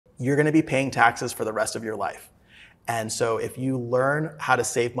you're going to be paying taxes for the rest of your life. And so if you learn how to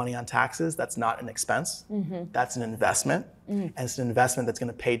save money on taxes, that's not an expense, that's an investment. And it's an investment that's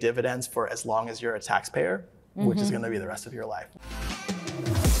going to pay dividends for as long as you're a taxpayer, which is going to be the rest of your life.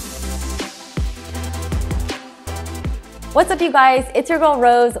 What's up, you guys? It's your girl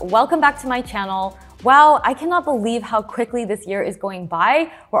Rose. Welcome back to my channel. Wow, I cannot believe how quickly this year is going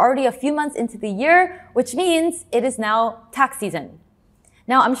by. We're already a few months into the year, which means it is now tax season.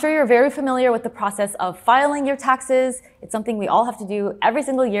 Now, I'm sure you're very familiar with the process of filing your taxes. It's something we all have to do every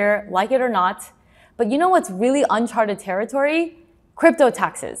single year, like it or not. But you know what's really uncharted territory? Crypto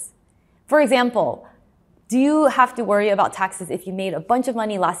taxes. For example, do you have to worry about taxes if you made a bunch of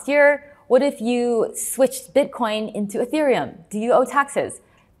money last year? What if you switched Bitcoin into Ethereum? Do you owe taxes?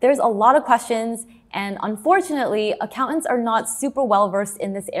 There's a lot of questions, and unfortunately, accountants are not super well versed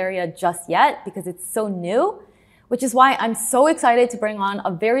in this area just yet because it's so new, which is why I'm so excited to bring on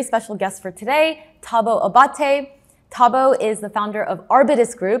a very special guest for today, Thabo Abbate. Thabo is the founder of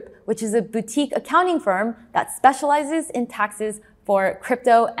Arbitis Group, which is a boutique accounting firm that specializes in taxes for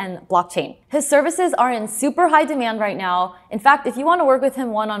crypto and blockchain. His services are in super high demand right now. In fact, if you want to work with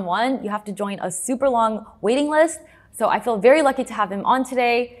him one-on-one, you have to join a super long waiting list. So I feel very lucky to have him on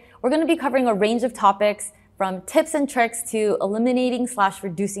today. We're going to be covering a range of topics from tips and tricks to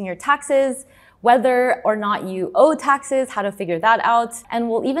eliminating/reducing your taxes, whether or not you owe taxes, how to figure that out, and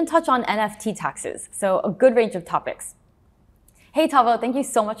we'll even touch on NFT taxes. So a good range of topics. Hey Thabo, thank you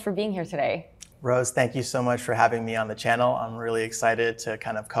so much for being here today. Rose, thank you so much for having me on the channel. I'm really excited to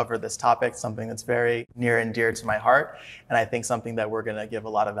kind of cover this topic, something that's very near and dear to my heart, and I think something that we're going to give a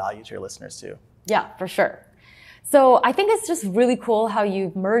lot of value to your listeners too. Yeah, for sure. So I think it's just really cool how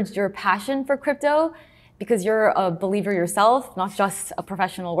you've merged your passion for crypto, because you're a believer yourself, not just a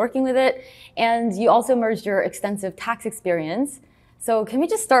professional working with it, and you also merged your extensive tax experience. So can we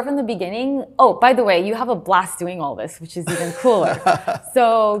just start from the beginning? Oh, by the way, you have a blast doing all this, which is even cooler.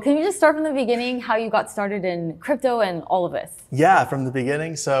 So can you just start from the beginning, how you got started in crypto and all of this? Yeah, from the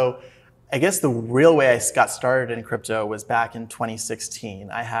beginning. So I guess the real way I got started in crypto was back in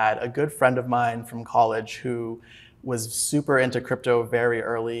 2016. I had a good friend of mine from college who was super into crypto very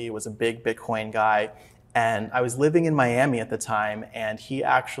early, was a big Bitcoin guy. And I was living in Miami at the time, and he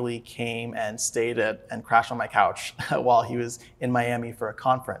actually came and stayed and crashed on my couch while he was in Miami for a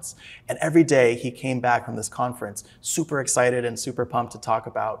conference. And every day he came back from this conference super excited and super pumped to talk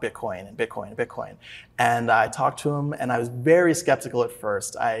about Bitcoin and Bitcoin and Bitcoin. And I talked to him, and I was very skeptical at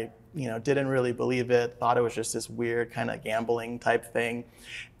first. I didn't really believe it, thought it was just this weird kind of gambling type thing.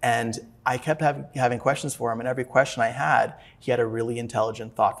 And I kept having questions for him, and every question I had, he had a really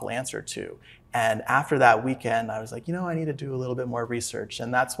intelligent, thoughtful answer to. And after that weekend, I was like, I need to do a little bit more research.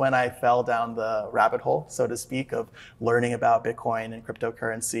 And that's when I fell down the rabbit hole, so to speak, of learning about Bitcoin and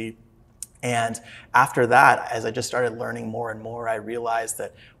cryptocurrency. And after that, as I just started learning more and more, I realized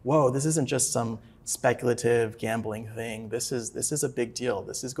that, whoa, this isn't just some speculative gambling thing. This is a big deal.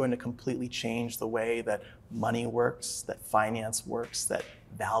 This is going to completely change the way that money works, that finance works, that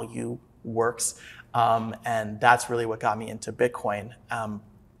value works. And that's really what got me into Bitcoin.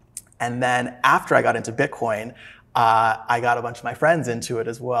 And then after I got into Bitcoin, I got a bunch of my friends into it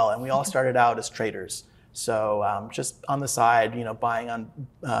as well. And we all started out as traders. So just on the side, buying on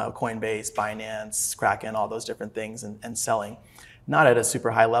Coinbase, Binance, Kraken, all those different things and selling, not at a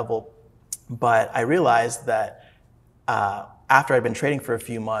super high level. But I realized that after I'd been trading for a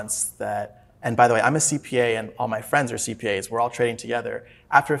few months and by the way, I'm a CPA and all my friends are CPAs. We're all trading together.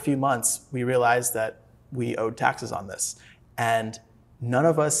 After a few months, we realized that we owed taxes on this. And none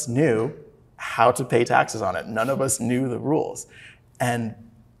of us knew how to pay taxes on it. None of us knew the rules. And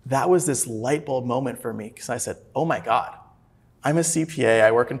that was this light bulb moment for me, because I said, oh my God, I'm a CPA,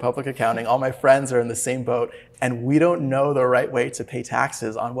 I work in public accounting, all my friends are in the same boat, and we don't know the right way to pay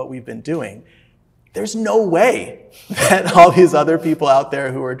taxes on what we've been doing. There's no way that all these other people out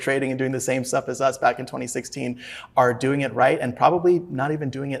there who are trading and doing the same stuff as us back in 2016 are doing it right, and probably not even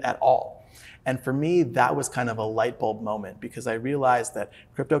doing it at all. And for me, that was kind of a light bulb moment, because I realized that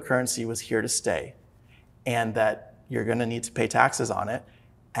cryptocurrency was here to stay and that you're going to need to pay taxes on it.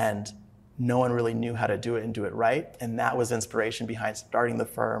 And no one really knew how to do it and do it right. And that was inspiration behind starting the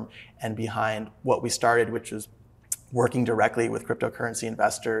firm and behind what we started, which was working directly with cryptocurrency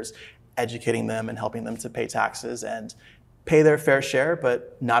investors, educating them and helping them to pay taxes and pay their fair share,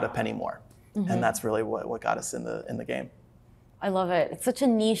 but not a penny more. And that's really what got us in the game. I love it. It's such a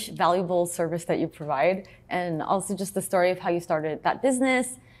niche, valuable service that you provide. And also just the story of how you started that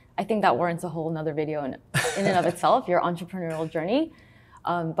business. I think that warrants a whole nother video in and of itself, your entrepreneurial journey.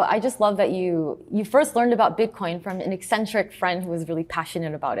 But I just love that you first learned about Bitcoin from an eccentric friend who was really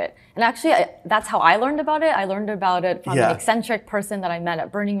passionate about it. And actually, that's how I learned about it. I learned about it from an eccentric person that I met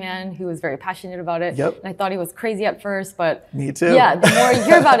at Burning Man who was very passionate about it. Yep. And I thought he was crazy at first, but me too. Yeah, the more you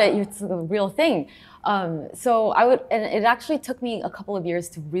hear about it, it's a real thing. So and it actually took me a couple of years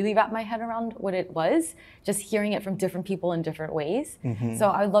to really wrap my head around what it was, just hearing it from different people in different ways. So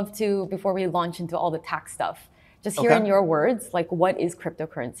I would love to, before we launch into all the tax stuff, just hear in your words, like, what is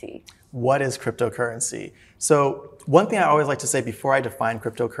cryptocurrency? What is cryptocurrency? So one thing I always like to say before I define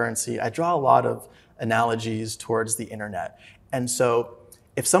cryptocurrency, I draw a lot of analogies towards the internet. And so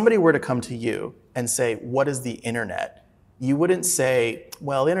if somebody were to come to you and say, what is the internet? You wouldn't say,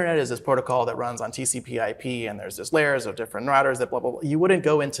 well, internet is this protocol that runs on TCP/IP and there's this layers of different routers that blah, blah, blah. You wouldn't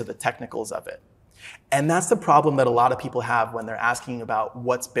go into the technicals of it. And that's the problem that a lot of people have when they're asking about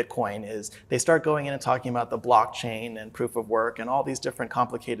what's Bitcoin is they start going in and talking about the blockchain and proof of work and all these different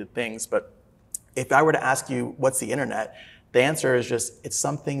complicated things. But if I were to ask you, what's the internet? The answer is just, it's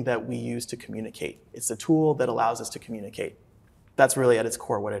something that we use to communicate. It's a tool that allows us to communicate. That's really at its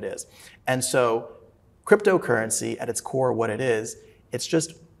core what it is. And so cryptocurrency at its core what it is, it's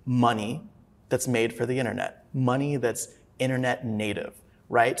just money that's made for the internet. Money that's internet native.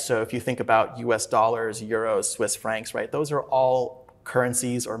 Right? So if you think about US dollars, euros, Swiss francs, right? Those are all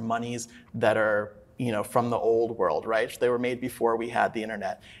currencies or monies that are, from the old world, right? They were made before we had the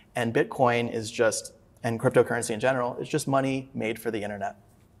internet. And Bitcoin is just, and cryptocurrency in general, is just money made for the internet.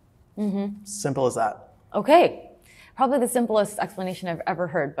 Simple as that. Okay. Probably the simplest explanation I've ever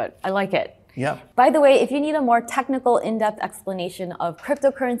heard, but I like it. Yeah. By the way, if you need a more technical, in-depth explanation of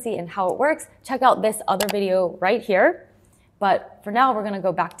cryptocurrency and how it works, check out this other video right here. But for now, we're going to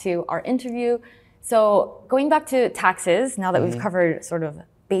go back to our interview. So going back to taxes, now that we've covered sort of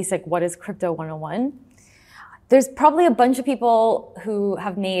basic what is crypto 101, there's probably a bunch of people who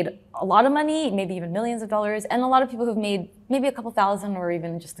have made a lot of money, maybe even millions of dollars, and a lot of people who've made maybe a couple thousand or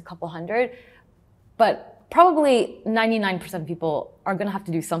even just a couple hundred. But probably 99% of people are going to have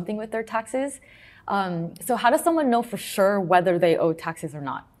to do something with their taxes. So how does someone know for sure whether they owe taxes or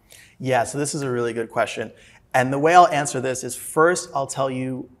not? Yeah, so this is a really good question. And the way I'll answer this is first, I'll tell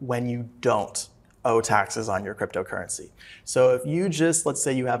you when you don't owe taxes on your cryptocurrency. So if you just, let's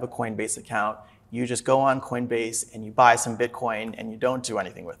say you have a Coinbase account, you just go on Coinbase and you buy some Bitcoin and you don't do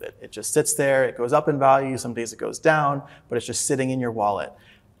anything with it. It just sits there, it goes up in value, some days it goes down, but it's just sitting in your wallet.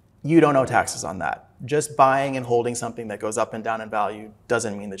 You don't owe taxes on that. Just buying and holding something that goes up and down in value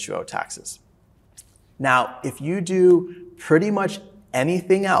doesn't mean that you owe taxes. Now, if you do pretty much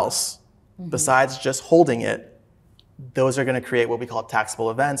anything else, besides just holding it, those are going to create what we call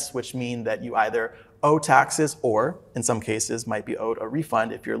taxable events, which mean that you either owe taxes or, in some cases, might be owed a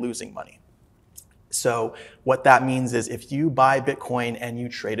refund if you're losing money. So what that means is if you buy Bitcoin and you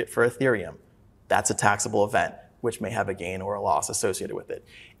trade it for Ethereum, that's a taxable event, which may have a gain or a loss associated with it.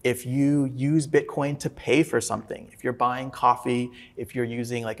 If you use Bitcoin to pay for something, if you're buying coffee, if you're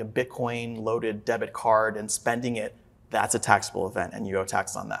using like a Bitcoin loaded debit card and spending it, that's a taxable event and you owe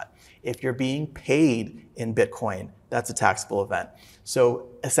tax on that. If you're being paid in Bitcoin, that's a taxable event. So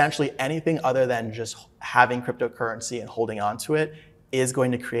essentially anything other than just having cryptocurrency and holding on to it is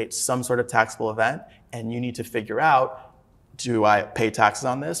going to create some sort of taxable event, and you need to figure out, do I pay taxes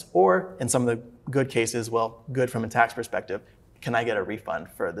on this? Or in some of the good cases, well, good from a tax perspective, can I get a refund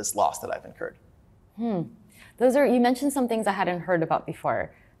for this loss that I've incurred? You mentioned some things I hadn't heard about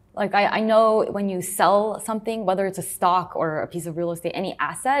before. Like I know when you sell something, whether it's a stock or a piece of real estate, any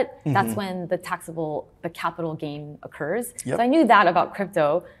asset, that's when the capital gain occurs. Yep. So I knew that about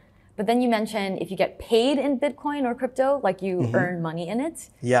crypto. But then you mentioned if you get paid in Bitcoin or crypto, like you earn money in it.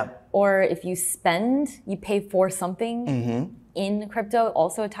 Yeah. Or if you spend, you pay for something in crypto,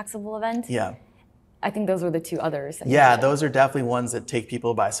 also a taxable event. Yeah. I think those were the two others. Yeah, those are definitely ones that take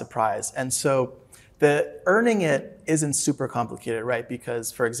people by surprise. And so the earning it isn't super complicated, right?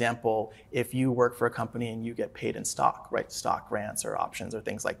 Because, for example, if you work for a company and you get paid in stock, right? Stock grants or options or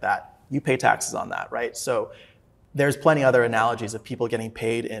things like that, you pay taxes on that, right? So there's plenty other analogies of people getting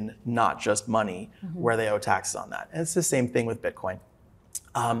paid in not just money where they owe taxes on that. And it's the same thing with Bitcoin.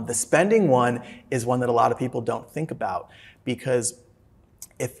 The spending one is one that a lot of people don't think about, because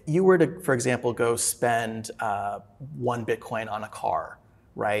if you were to, for example, go spend 1 Bitcoin on a car,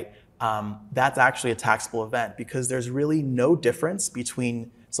 right? That's actually a taxable event, because there's really no difference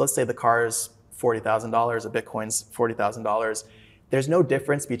between, so let's say the car is $40,000, a Bitcoin's $40,000. There's no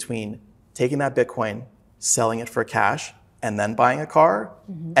difference between taking that Bitcoin, selling it for cash, and then buying a car,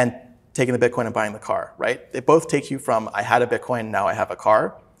 and taking the Bitcoin and buying the car, right? They both take you from, I had a Bitcoin, now I have a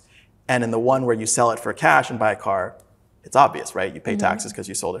car. And in the one where you sell it for cash and buy a car, it's obvious, right? You pay taxes because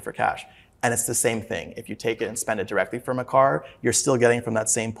you sold it for cash. And it's the same thing. If you take it and spend it directly from a car, you're still getting from that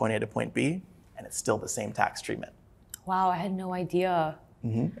same point A to point B, and it's still the same tax treatment. Wow, I had no idea.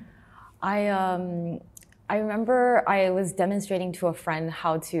 I remember I was demonstrating to a friend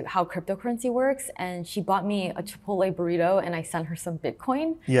how cryptocurrency works, and she bought me a Chipotle burrito, and I sent her some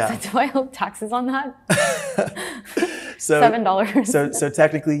Bitcoin. Yeah. So do I owe taxes on that? So, $7. So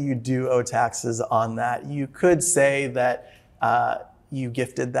technically you do owe taxes on that. You could say that you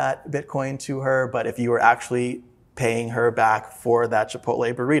gifted that Bitcoin to her, but if you were actually paying her back for that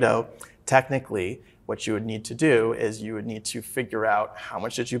Chipotle burrito, technically what you would need to do is you would need to figure out how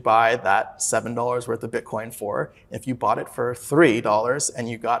much did you buy that $7 worth of Bitcoin for. If you bought it for $3 and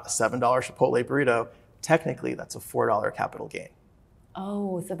you got a $7 Chipotle burrito, technically that's a $4 capital gain.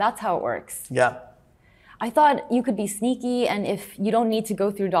 Oh, so that's how it works. Yeah. I thought you could be sneaky, and if you don't need to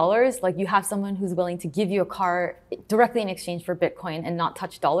go through dollars, like you have someone who's willing to give you a car directly in exchange for Bitcoin and not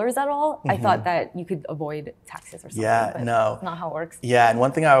touch dollars at all, I thought that you could avoid taxes or something. Yeah, but no. That's not how it works. Yeah, and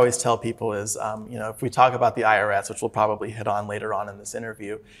one thing I always tell people is, if we talk about the IRS, which we'll probably hit on later on in this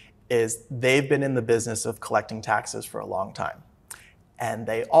interview, is they've been in the business of collecting taxes for a long time. And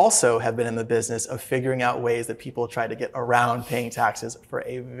they also have been in the business of figuring out ways that people try to get around paying taxes for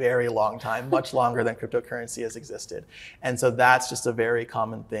a very long time, much longer than cryptocurrency has existed. And so that's just a very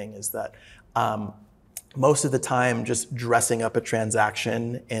common thing, is that most of the time just dressing up a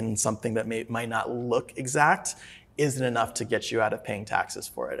transaction in something that might not look exact isn't enough to get you out of paying taxes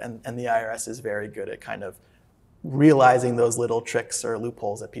for it. And the IRS is very good at kind of realizing those little tricks or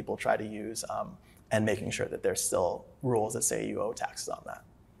loopholes that people try to use, and making sure that there's still rules that say you owe taxes on that.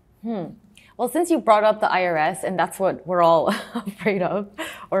 Well, since you brought up the IRS, and that's what we're all afraid of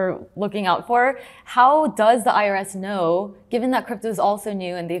or looking out for, how does the IRS know, given that crypto is also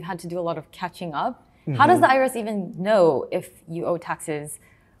new and they've had to do a lot of catching up, how does the IRS even know if you owe taxes?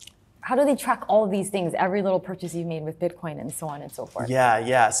 How do they track all of these things, every little purchase you've made with Bitcoin and so on and so forth?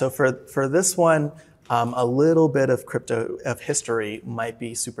 Yeah. So for this one, a little bit of history might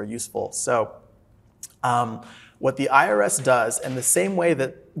be super useful. So what the IRS does, and the same way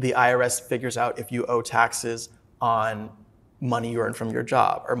that the IRS figures out if you owe taxes on money you earn from your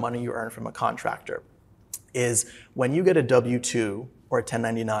job or money you earn from a contractor, is when you get a W-2 or a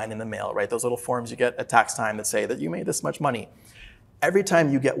 1099 in the mail, right? Those little forms you get at tax time that say that you made this much money. Every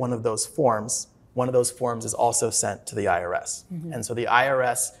time you get one of those forms is also sent to the IRS. And so the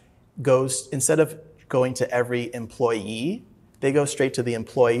IRS goes, instead of going to every employee, they go straight to the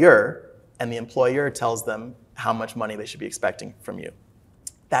employer, and the employer tells them how much money they should be expecting from you.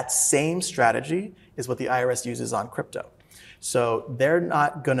 That same strategy is what the IRS uses on crypto. So they're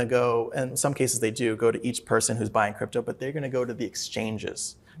not gonna go, and in some cases they do, go to each person who's buying crypto, but they're gonna go to the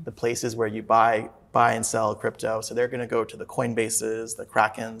exchanges, the places where you buy and sell crypto. So they're gonna go to the Coinbases, the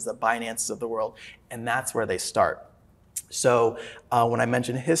Krakens, the Binances of the world, and that's where they start. So when I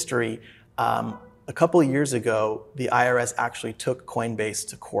mentioned history, a couple of years ago, the IRS actually took Coinbase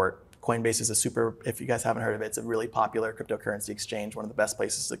to court. Coinbase is if you guys haven't heard of it, it's a really popular cryptocurrency exchange, one of the best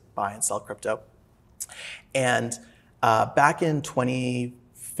places to buy and sell crypto. And back in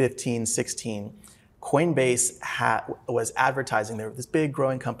 2015, 16, Coinbase was advertising. They were this big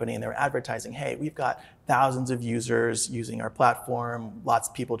growing company, and they were advertising, hey, we've got thousands of users using our platform, lots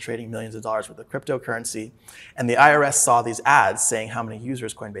of people trading millions of dollars worth of cryptocurrency. And the IRS saw these ads saying how many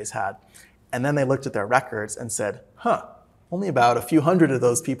users Coinbase had. And then they looked at their records and said, only about a few hundred of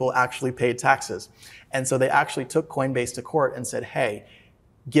those people actually paid taxes. And so they actually took Coinbase to court and said, hey,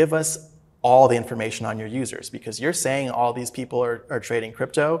 give us all the information on your users, because you're saying all these people are trading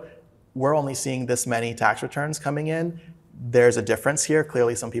crypto. We're only seeing this many tax returns coming in. There's a difference here.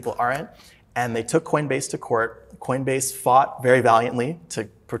 Clearly some people aren't. And they took Coinbase to court. Coinbase fought very valiantly to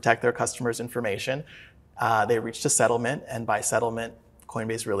protect their customers' information. They reached a settlement, and by settlement,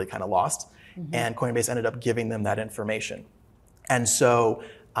 Coinbase really kind of lost. And Coinbase ended up giving them that information. And so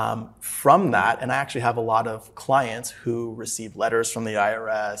from that, and I actually have a lot of clients who receive letters from the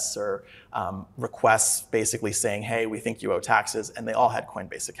IRS or requests basically saying, hey, we think you owe taxes, and they all had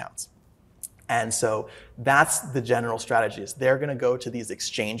Coinbase accounts. And so that's the general strategy, is they're gonna go to these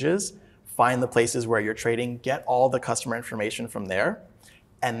exchanges, find the places where you're trading, get all the customer information from there,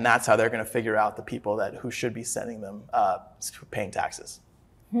 and that's how they're gonna figure out the people who should be sending them paying taxes.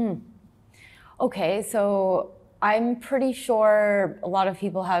 Okay, so I'm pretty sure a lot of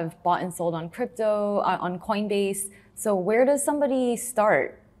people have bought and sold on crypto, on Coinbase. So where does somebody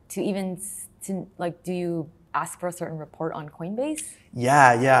start do you ask for a certain report on Coinbase?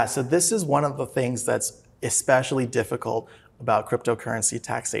 Yeah. So this is one of the things that's especially difficult about cryptocurrency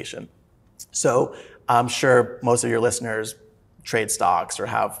taxation. So I'm sure most of your listeners trade stocks or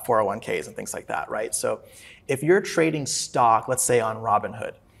have 401ks and things like that, right? So if you're trading stock, let's say on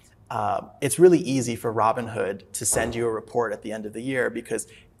Robinhood, it's really easy for Robinhood to send you a report at the end of the year because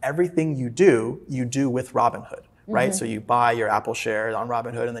everything you do with Robinhood, right? So you buy your Apple share on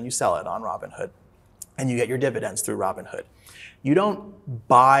Robinhood and then you sell it on Robinhood and you get your dividends through Robinhood. You don't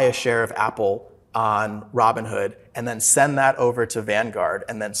buy a share of Apple on Robinhood and then send that over to Vanguard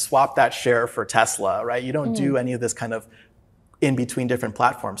and then swap that share for Tesla, right? You don't do any of this kind of in between different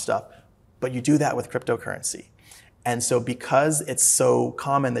platform stuff, but you do that with cryptocurrency. And so because it's so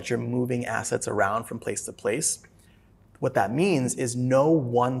common that you're moving assets around from place to place, what that means is no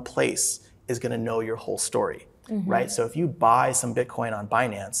one place is going to know your whole story, right? So if you buy some Bitcoin on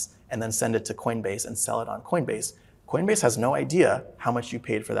Binance and then send it to Coinbase and sell it on Coinbase, Coinbase has no idea how much you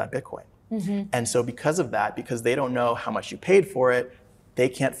paid for that Bitcoin. And so because of that, because they don't know how much you paid for it, they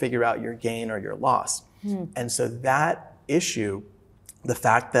can't figure out your gain or your loss. And so that issue, the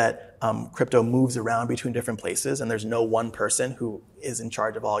fact that crypto moves around between different places and there's no one person who is in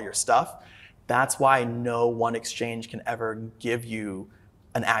charge of all your stuff, that's why no one exchange can ever give you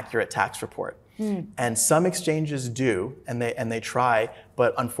an accurate tax report. And some exchanges do, and they try,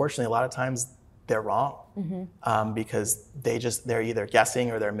 but unfortunately a lot of times they're wrong because they're either guessing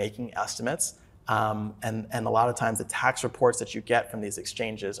or they're making estimates. And a lot of times the tax reports that you get from these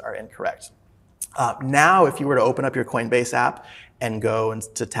exchanges are incorrect. Now, if you were to open up your Coinbase app and go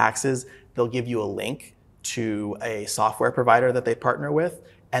into taxes, they'll give you a link to a software provider that they partner with.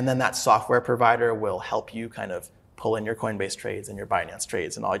 And then that software provider will help you kind of pull in your Coinbase trades and your Binance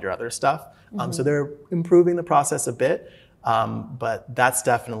trades and all your other stuff. So they're improving the process a bit. But that's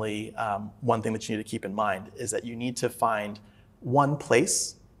definitely one thing that you need to keep in mind is that you need to find one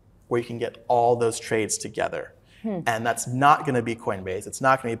place where you can get all those trades together. And that's not going to be Coinbase. It's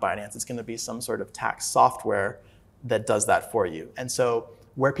not going to be Binance. It's going to be some sort of tax software that does that for you. And so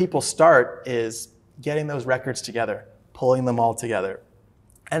where people start is getting those records together, pulling them all together.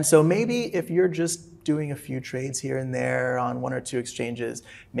 And so maybe if you're just doing a few trades here and there on one or two exchanges,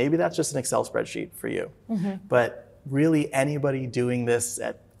 maybe that's just an Excel spreadsheet for you. But really anybody doing this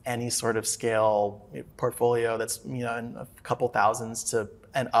at any sort of scale portfolio that's in a couple thousands to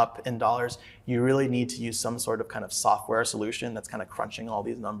and up in dollars, you really need to use some sort of kind of software solution that's kind of crunching all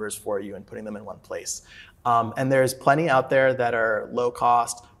these numbers for you and putting them in one place. And there's plenty out there that are low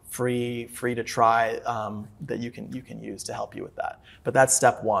cost, free to try that you can use to help you with that. But that's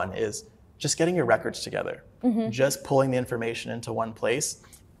step one, is just getting your records together, just pulling the information into one place.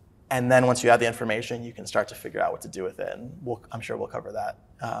 And then once you have the information, you can start to figure out what to do with it. And I'm sure we'll cover that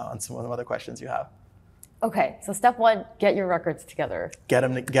on some of the other questions you have. Okay, so step one, get your records together. Get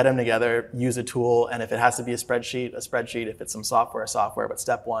them together, use a tool, and if it has to be a spreadsheet, if it's some software, but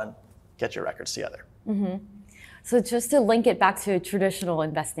step one, get your records together. So just to link it back to traditional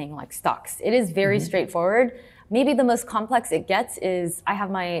investing like stocks, it is very straightforward. Maybe the most complex it gets is I have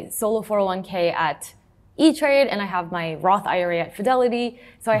my solo 401k at E-Trade and I have my Roth IRA at Fidelity.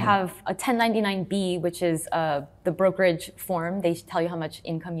 So I have a 1099B, which is the brokerage form. They tell you how much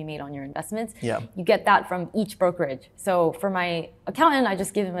income you made on your investments. You get that from each brokerage. So for my accountant, I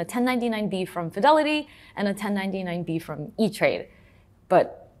just give him a 1099B from Fidelity and a 1099B from E-Trade.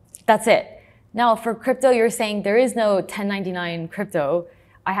 But that's it. Now for crypto, you're saying there is no 1099 crypto.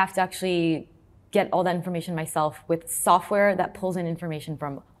 I have to actually get all that information myself with software that pulls in information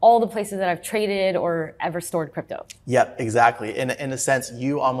from all the places that I've traded or ever stored crypto. Yep, exactly. In a sense,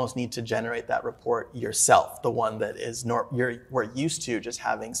 you almost need to generate that report yourself, the one that is we're used to just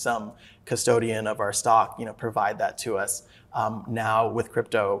having some custodian of our stock, provide that to us. Now with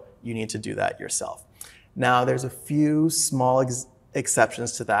crypto, you need to do that yourself. Now there's a few small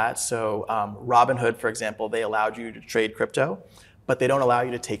exceptions to that. So Robinhood, for example, they allowed you to trade crypto, but they don't allow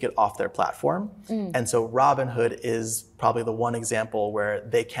you to take it off their platform. And so Robinhood is probably the one example where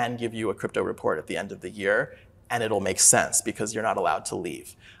they can give you a crypto report at the end of the year and it'll make sense because you're not allowed to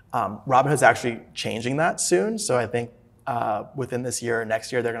leave. Robinhood's actually changing that soon. So I think within this year or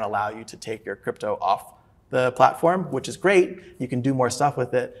next year, they're gonna allow you to take your crypto off the platform, which is great. You can do more stuff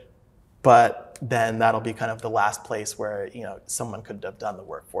with it, but then that'll be kind of the last place where someone could have done the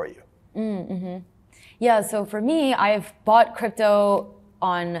work for you. Yeah, so for me, I've bought crypto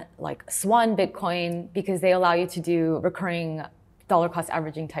on like Swan Bitcoin because they allow you to do recurring dollar cost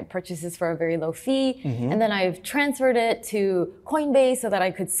averaging type purchases for a very low fee. And then I've transferred it to Coinbase so that I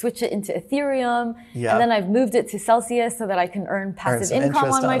could switch it into Ethereum. And then I've moved it to Celsius so that I can earn passive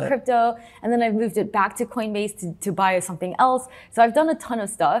income on my crypto. And then I've moved it back to Coinbase to buy something else. So I've done a ton of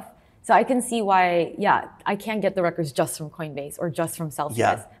stuff. So I can see why, yeah, I can't get the records just from Coinbase or just from Celsius.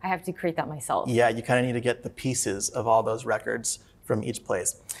 Yeah. I have to create that myself. Yeah, you kind of need to get the pieces of all those records from each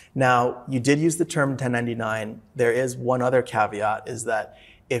place. Now, you did use the term 1099. There is one other caveat, is that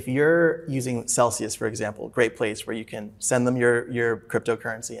if you're using Celsius, for example, great place where you can send them your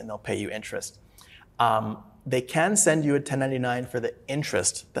cryptocurrency and they'll pay you interest. They can send you a 1099 for the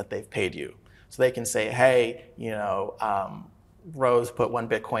interest that they've paid you. So they can say, hey, Rose put 1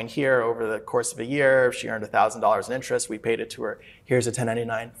 Bitcoin here over the course of a year. She earned $1,000 in interest. We paid it to her. Here's a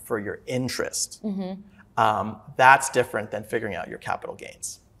 1099 for your interest. That's different than figuring out your capital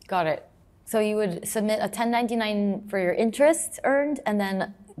gains. Got it. So you would submit a 1099 for your interest earned and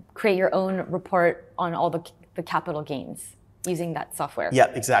then create your own report on all the capital gains using that software.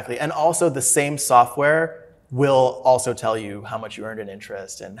 Yeah, exactly. And also the same software will also tell you how much you earned in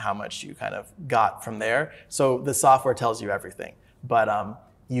interest and how much you kind of got from there. So the software tells you everything. But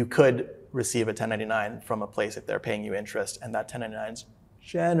you could receive a 1099 from a place if they're paying you interest, and that 1099 is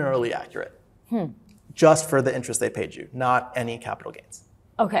generally accurate. Just for the interest they paid you, not any capital gains.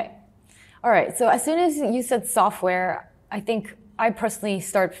 Okay. All right. So as soon as you said software, I think I personally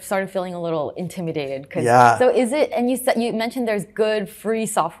started feeling a little intimidated. Yeah. So is it, and you mentioned there's good free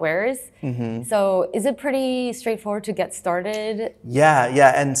softwares. So is it pretty straightforward to get started?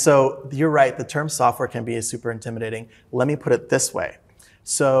 Yeah. And so you're right, the term software can be super intimidating. Let me put it this way.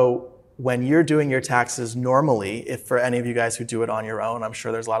 So when you're doing your taxes normally, if for any of you guys who do it on your own, I'm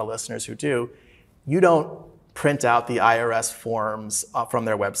sure there's a lot of listeners who do, you don't print out the IRS forms from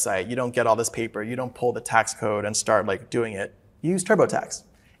their website. You don't get all this paper. You don't pull the tax code and start doing it. You use TurboTax.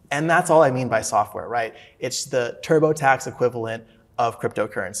 And that's all I mean by software, right? It's the TurboTax equivalent of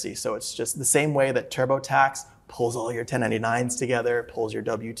cryptocurrency. So it's just the same way that TurboTax pulls all your 1099s together, pulls your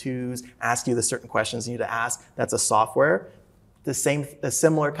W-2s, asks you the certain questions you need to ask. That's a software. A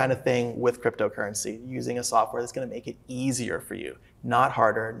similar kind of thing with cryptocurrency, using a software that's going to make it easier for you, not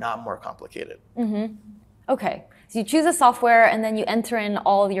harder, not more complicated. Okay, so you choose a software and then you enter in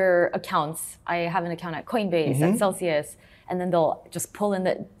all your accounts. I have an account at Coinbase, at Celsius, and then they'll just pull in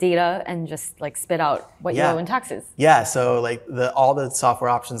the data and just spit out what you owe in taxes. Yeah, so all the software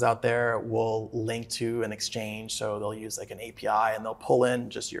options out there will link to an exchange. So they'll use an API and they'll pull in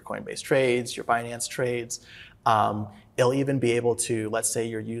just your Coinbase trades, your Binance trades. It'll even be able to, let's say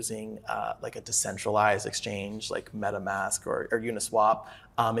you're using a decentralized exchange like MetaMask or Uniswap.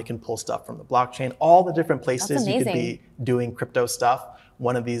 It can pull stuff from the blockchain, all the different places you could be doing crypto stuff.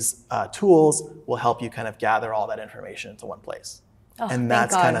 One of these tools will help you kind of gather all that information into one place. Oh, and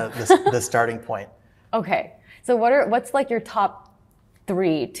that's kind of the starting point. Okay, so what's your top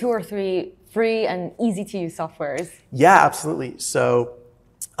 2 or 3 free and easy to use softwares? Yeah, absolutely. So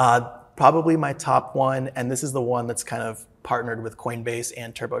probably my top one, and this is the one that's kind of partnered with Coinbase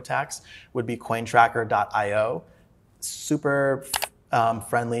and TurboTax, would be cointracker.io. Super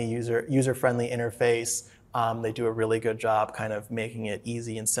friendly, user-friendly interface. They do a really good job kind of making it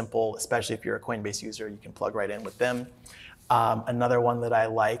easy and simple, especially if you're a Coinbase user, you can plug right in with them. Another one that I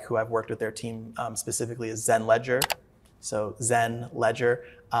like, who I've worked with their team specifically, is Zen Ledger. So Zen Ledger,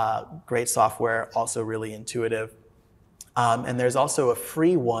 great software, also really intuitive. And there's also a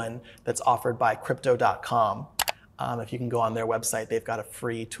free one that's offered by crypto.com. If you can go on their website, they've got a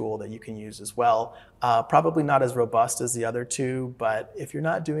free tool that you can use as well. Probably not as robust as the other two, but if you're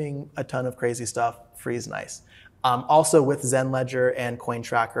not doing a ton of crazy stuff, free is nice. Also with Zen Ledger and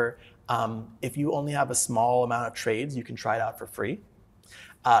CoinTracker, if you only have a small amount of trades, you can try it out for free.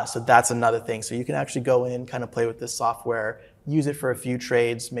 So that's another thing. So you can actually go in, kind of play with this software, use it for a few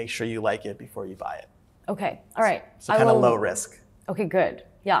trades, make sure you like it before you buy it. Okay, all right. So kind of low risk. Okay, good.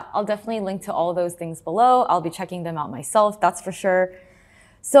 Yeah, I'll definitely link to all those things below. I'll be checking them out myself, that's for sure.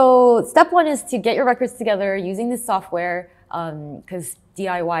 So step 1 is to get your records together using this software, because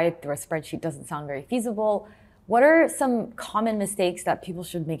DIY through a spreadsheet doesn't sound very feasible. What are some common mistakes that people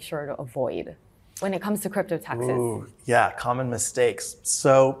should make sure to avoid when it comes to crypto taxes? Ooh, yeah, common mistakes.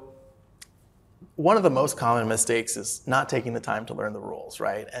 So one of the most common mistakes is not taking the time to learn the rules,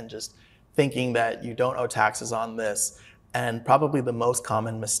 right? And just thinking that you don't owe taxes on this. And probably the most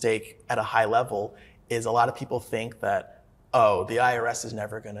common mistake at a high level is a lot of people think that, oh, the IRS is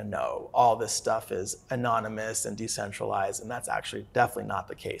never going to know. All this stuff is anonymous and decentralized, and that's actually definitely not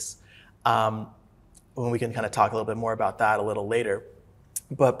the case. When we can kind of talk a little bit more about that a little later.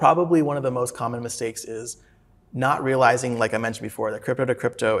 But probably one of the most common mistakes is not realizing, like I mentioned before, that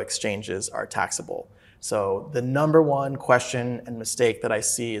crypto-to-crypto exchanges are taxable. So the number one question and mistake that I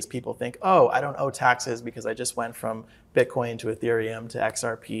see is people think, oh, I don't owe taxes because I just went from Bitcoin to Ethereum to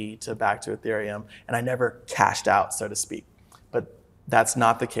XRP to back to Ethereum, and I never cashed out, so to speak. But That's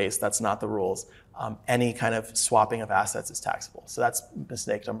not the case. That's not the rules. Any kind of swapping of assets is taxable. So that's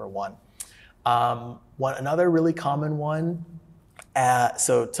mistake number one. Another really common one,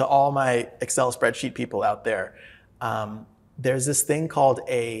 so to all my Excel spreadsheet people out there, there's this thing called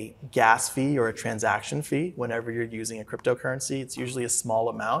a gas fee or a transaction fee whenever you're using a cryptocurrency. It's usually a small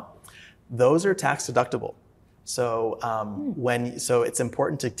amount. Those are tax deductible. So so it's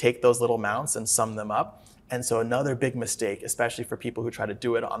important to take those little amounts and sum them up. And so another big mistake, especially for people who try to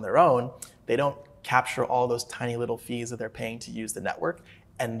do it on their own, they don't capture all those tiny little fees that they're paying to use the network.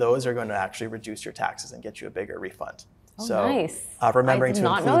 And those are going to actually reduce your taxes and get you a bigger refund. Oh, so nice. Remembering to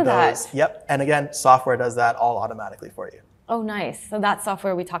include those. That. Yep. And again, software does that all automatically for you. Oh, nice. So that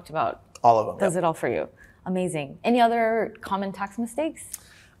software we talked about. All of them. Does it all for you. Amazing. Any other common tax mistakes?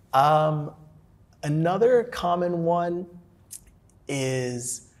 Another common one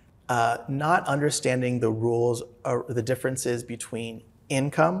is not understanding the rules or the differences between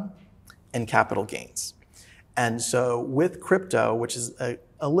income and capital gains. And so with crypto, which is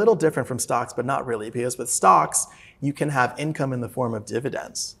a little different from stocks, but not really, because with stocks, you can have income in the form of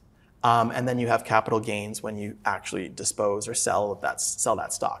dividends. And then you have capital gains when you actually dispose or sell that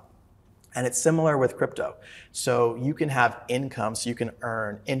stock. And it's similar with crypto. So you can have income, so you can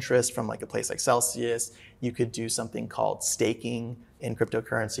earn interest from like a place like Celsius. You could do something called staking in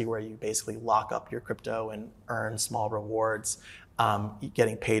cryptocurrency, where you basically lock up your crypto and earn small rewards,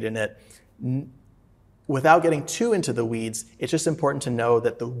 getting paid in it. Without getting too into the weeds, it's just important to know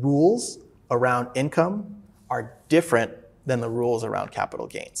that the rules around income are different than the rules around capital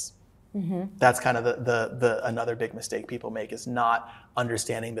gains. Mm-hmm. That's kind of another big mistake people make, is not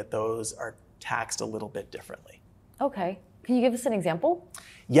understanding that those are taxed a little bit differently. Okay. Can you give us an example?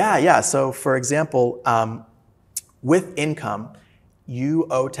 Yeah. So for example, with income, you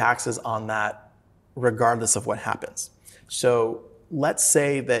owe taxes on that regardless of what happens. So let's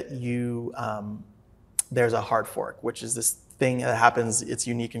say that there's a hard fork, which is this thing that happens. It's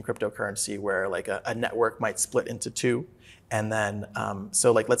unique in cryptocurrency, where like a network might split into two. And then,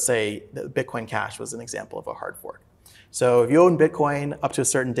 so like, let's say Bitcoin Cash was an example of a hard fork. So if you own Bitcoin up to a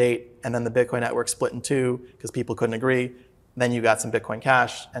certain date, and then the Bitcoin network split in two because people couldn't agree, then you got some Bitcoin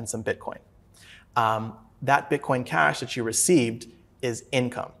Cash and some Bitcoin. That Bitcoin Cash that you received is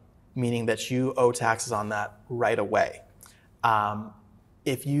income, meaning that you owe taxes on that right away.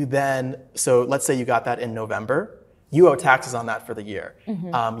 If you then, so let's say you got that in November, you owe taxes on that for the year.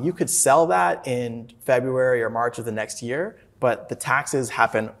 Mm-hmm. You could sell that in February or March of the next year, but the taxes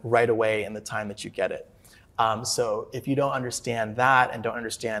happen right away in the time that you get it. So if you don't understand that and don't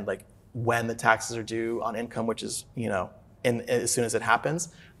understand like when the taxes are due on income, which is, as soon as it happens,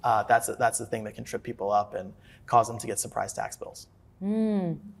 that's the thing that can trip people up and cause them to get surprise tax bills.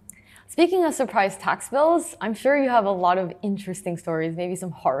 Speaking of surprise tax bills, I'm sure you have a lot of interesting stories, maybe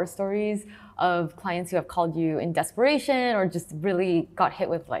some horror stories of clients who have called you in desperation or just really got hit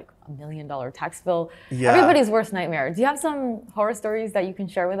with like $1 million tax bill. Yeah. Everybody's worst nightmare. Do you have some horror stories that you can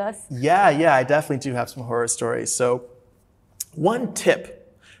share with us? Yeah, I definitely do have some horror stories. So one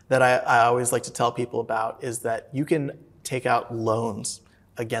tip that I always like to tell people about is that you can take out loans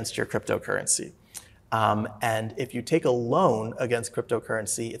against your cryptocurrency. And if you take a loan against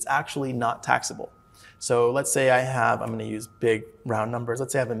cryptocurrency, it's actually not taxable. So let's say I'm going to use big round numbers.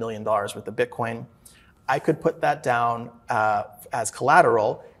 Let's say I have $1 million worth of Bitcoin. I could put that down as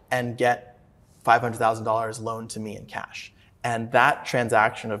collateral and get $500,000 loaned to me in cash. And that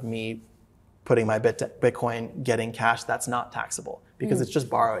transaction of me putting my Bitcoin, getting cash, that's not taxable because it's just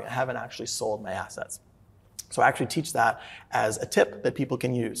borrowing. I haven't actually sold my assets. So I actually teach that as a tip that people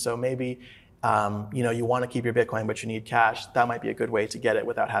can use. So maybe you want to keep your Bitcoin, but you need cash. That might be a good way to get it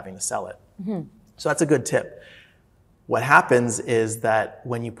without having to sell it. Mm-hmm. So that's a good tip. What happens is that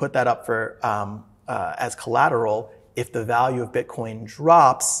when you put that up for as collateral, if the value of Bitcoin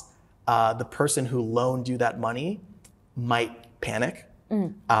drops, the person who loaned you that money might panic,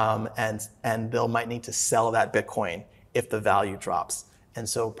 and they'll might need to sell that Bitcoin if the value drops. And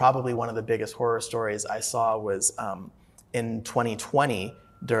so probably one of the biggest horror stories I saw was in 2020.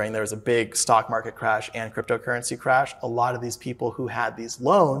 There was a big stock market crash and cryptocurrency crash. A lot of these people who had these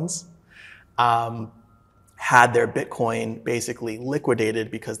loans had their Bitcoin basically liquidated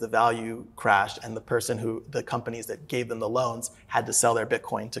because the value crashed, and the companies that gave them the loans had to sell their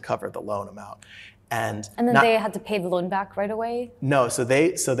Bitcoin to cover the loan amount. And then they had to pay the loan back right away? No, so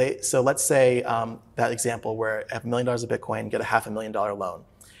let's say that example where I have $1 million of Bitcoin, get a $500,000 loan.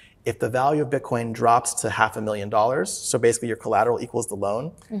 If the value of Bitcoin drops to $500,000, so basically your collateral equals the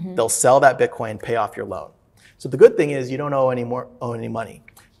loan, they'll sell that Bitcoin, pay off your loan. So the good thing is you don't owe any money.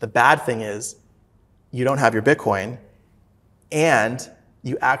 The bad thing is you don't have your Bitcoin, and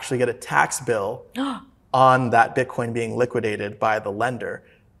you actually get a tax bill on that Bitcoin being liquidated by the lender.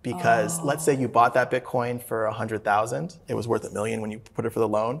 Because let's say you bought that Bitcoin for 100,000, it was worth $1 million when you put it for the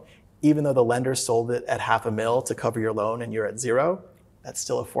loan. Even though the lender sold it at $500,000 to cover your loan and you're at zero, that's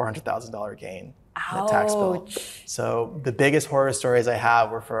still a $400,000 gain in a tax bill. So the biggest horror stories I have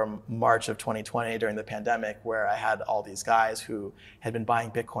were from March of 2020 during the pandemic, where I had all these guys who had been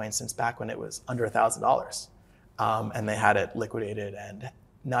buying Bitcoin since back when it was under $1,000. And they had it liquidated, and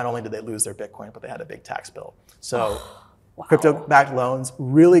not only did they lose their Bitcoin, but they had a big tax bill. So wow. Crypto-backed loans,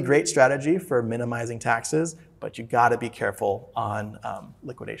 really great strategy for minimizing taxes, but you gotta be careful on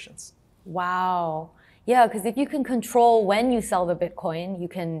liquidations. Wow. Yeah, because if you can control when you sell the Bitcoin, you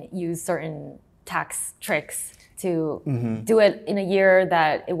can use certain tax tricks to do it in a year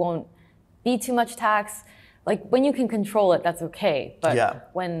that it won't be too much tax. Like when you can control it, that's okay. But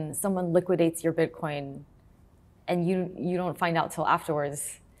when someone liquidates your Bitcoin and you don't find out till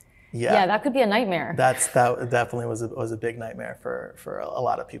afterwards, yeah, that could be a nightmare. That definitely was a big nightmare for a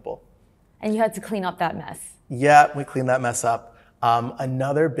lot of people. And you had to clean up that mess. Yeah, we cleaned that mess up.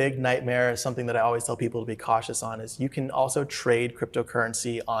 Another big nightmare, something that I always tell people to be cautious on, is you can also trade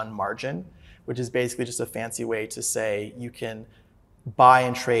cryptocurrency on margin, which is basically just a fancy way to say you can buy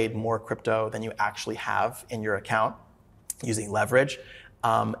and trade more crypto than you actually have in your account using leverage.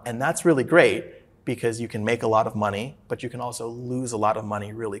 And that's really great, because you can make a lot of money, but you can also lose a lot of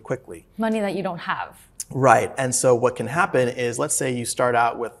money really quickly. Money that you don't have. Right. And so what can happen is, let's say you start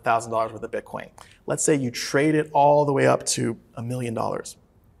out with $1,000 worth of Bitcoin. Let's say you trade it all the way up to $1 million.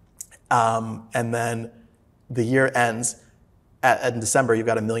 And then the year ends, in December, you've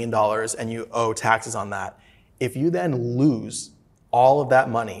got $1 million and you owe taxes on that. If you then lose all of that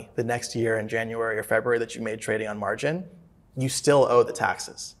money the next year in January or February that you made trading on margin, you still owe the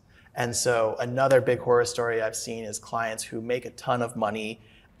taxes. And so another big horror story I've seen is clients who make a ton of money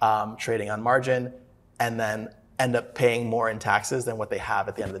trading on margin and then end up paying more in taxes than what they have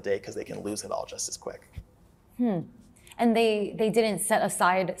at the end of the day, because they can lose it all just as quick. And they didn't set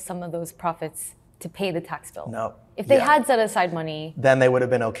aside some of those profits to pay the tax bill? No. If they had set aside money, then they would have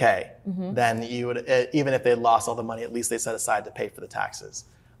been okay. Then you would, even if they lost all the money, at least they set aside to pay for the taxes.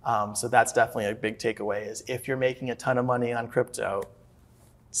 So that's definitely a big takeaway, is if you're making a ton of money on crypto,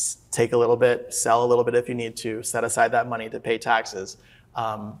 take a little bit, sell a little bit if you need to, set aside that money to pay taxes,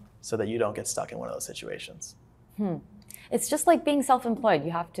 so that you don't get stuck in one of those situations. It's just like being self-employed.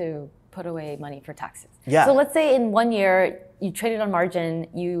 You have to put away money for taxes. Yeah. So let's say in 1 year, you traded on margin,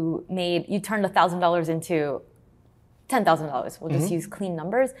 you turned $1,000 into $10,000. We'll just use clean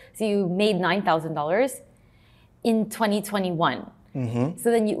numbers. So you made $9,000 in 2021.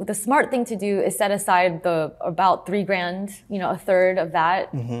 So then the smart thing to do is set aside about $3,000, a third of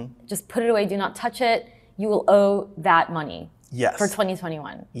that. Just put it away, do not touch it. You will owe that money for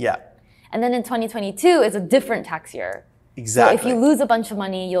 2021. Yeah. And then in 2022 is a different tax year. Exactly. So if you lose a bunch of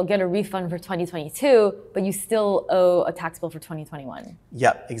money, you'll get a refund for 2022, but you still owe a tax bill for 2021.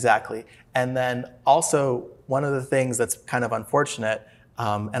 Yep, exactly. And then also, one of the things that's kind of unfortunate,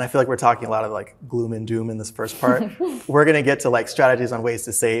 and I feel like we're talking a lot of like gloom and doom in this first part. We're going to get to like strategies on ways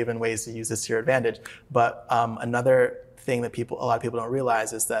to save and ways to use this to your advantage. But another thing that a lot of people don't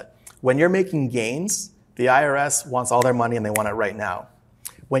realize is that when you're making gains, the IRS wants all their money and they want it right now.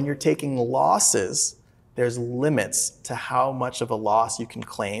 When you're taking losses, there's limits to how much of a loss you can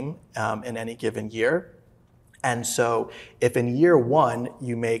claim in any given year. And so if in year one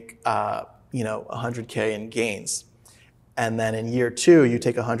you make 100K in gains, and then in year two you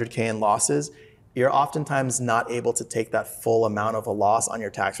take 100K in losses, you're oftentimes not able to take that full amount of a loss on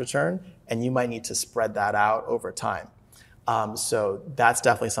your tax return, and you might need to spread that out over time. So that's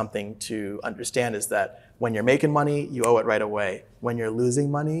definitely something to understand, is that when you're making money, you owe it right away. When you're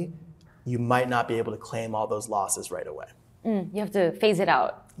losing money, you might not be able to claim all those losses right away. You have to phase it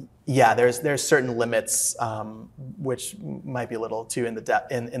out. Yeah, there's certain limits, which might be a little too in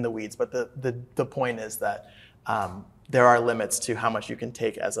the weeds, but the point is that there are limits to how much you can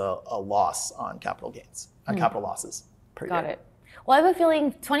take as a loss on capital gains, on capital losses per year. Got it. Well, I have a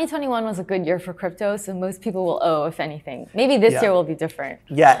feeling 2021 was a good year for crypto, so most people will owe, if anything. Maybe this year will be different.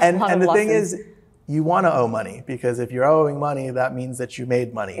 Yeah, and the thing is, you want to owe money, because if you're owing money, that means that you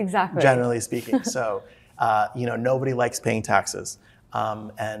made money. Exactly. Generally speaking. So, nobody likes paying taxes,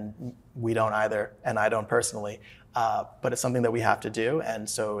 and we don't either, and I don't personally. But it's something that we have to do, and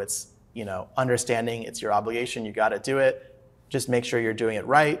so it's understanding it's your obligation. You got to do it. Just make sure you're doing it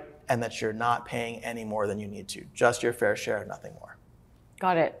right, and that you're not paying any more than you need to. Just your fair share, nothing more.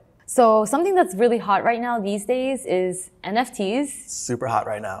 Got it. So something that's really hot right now these days is NFTs. Super hot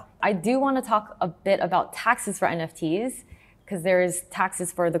right now. I do want to talk a bit about taxes for NFTs, because there's taxes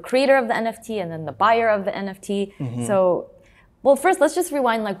for the creator of the NFT and then the buyer of the NFT. So, well, first let's just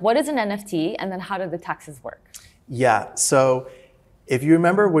rewind, like what is an NFT and then how do the taxes work? Yeah, so if you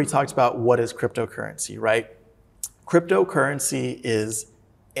remember, we talked about what is cryptocurrency, right? Cryptocurrency is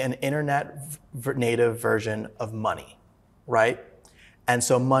an internet native version of money, right? And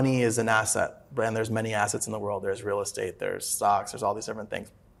so money is an asset, and there's many assets in the world. There's real estate, there's stocks, there's all these different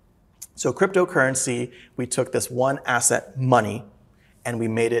things. So cryptocurrency, we took this one asset, money, and we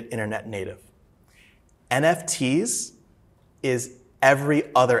made it internet native. NFTs is every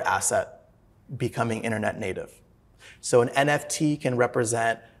other asset becoming internet native. So an NFT can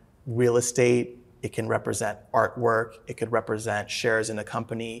represent real estate, it can represent artwork, it could represent shares in a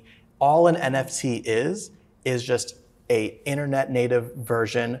company. All an NFT is just an internet native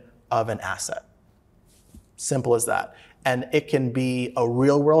version of an asset. Simple as that. And it can be a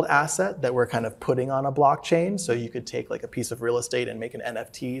real world asset that we're kind of putting on a blockchain. So you could take like a piece of real estate and make an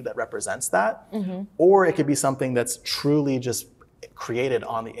NFT that represents that. Or it could be something that's truly just created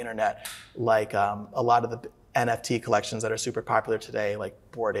on the internet, like a lot of the NFT collections that are super popular today, like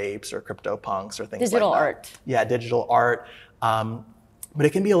Bored Apes or CryptoPunks or things like that. Digital art. Yeah, digital art. But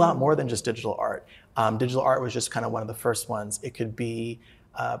it can be a lot more than just digital art. Digital art was just kind of one of the first ones. It could be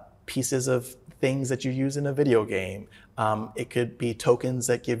pieces of things that you use in a video game. It could be tokens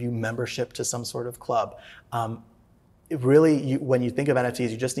that give you membership to some sort of club. When you think of NFTs,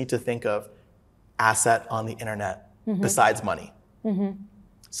 you just need to think of asset on the internet besides money.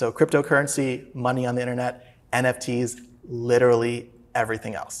 So cryptocurrency, money on the internet, NFTs, literally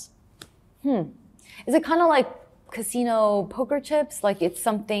everything else. Is it kind of like casino poker chips? Like it's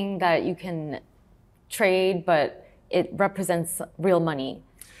something that you can trade, but it represents real money?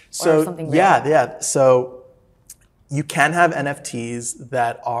 So or something real? Yeah. So you can have NFTs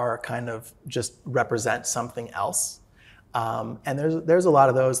that are kind of just represent something else. And there's a lot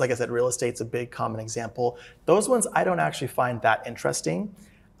of those. Like I said, real estate's a big common example. Those ones I don't actually find that interesting.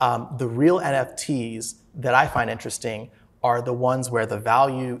 The real NFTs that I find interesting are the ones where the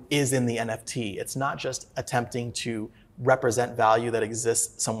value is in the NFT. It's not just attempting to represent value that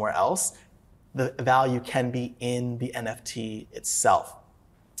exists somewhere else. The value can be in the NFT itself.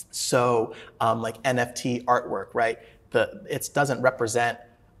 So like NFT artwork, right? It doesn't represent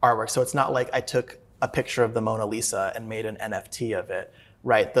artwork. So it's not like I took a picture of the Mona Lisa and made an NFT of it,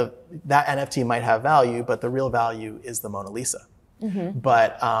 right? That NFT might have value, but the real value is the Mona Lisa.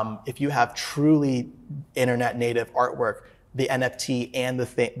 But if you have truly internet native artwork, the NFT and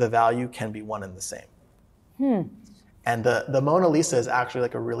the value can be one and the same. And the Mona Lisa is actually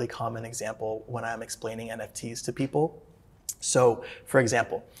like a really common example when I'm explaining NFTs to people. So for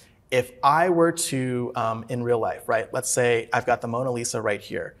example, if I were to, in real life, right, let's say I've got the Mona Lisa right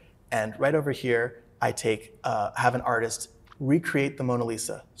here, and right over here, I have an artist recreate the Mona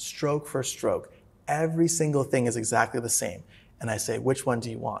Lisa, stroke for stroke. Every single thing is exactly the same. And I say, which one do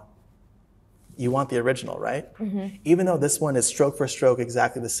you want? You want the original, right? Even though this one is stroke for stroke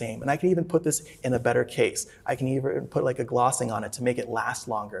exactly the same. And I can even put this in a better case. I can even put like a glossing on it to make it last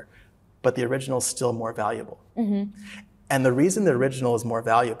longer. But the original is still more valuable. And the reason the original is more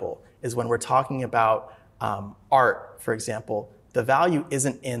valuable is when we're talking about art, for example, the value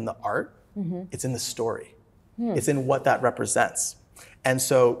isn't in the art, it's in the story. It's in what that represents. And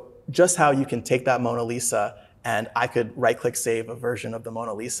so just how you can take that Mona Lisa and I could right-click save a version of the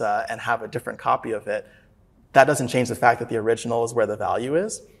Mona Lisa and have a different copy of it, that doesn't change the fact that the original is where the value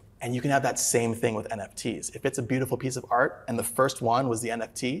is. And you can have that same thing with NFTs. If it's a beautiful piece of art and the first one was the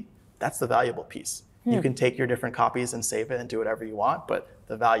NFT, that's the valuable piece. You can take your different copies and save it and do whatever you want, but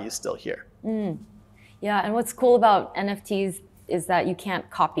the value is still here. Yeah, and what's cool about NFTs is that you can't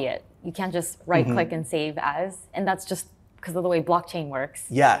copy it. You can't just right-click and save as, and that's just because of the way blockchain works.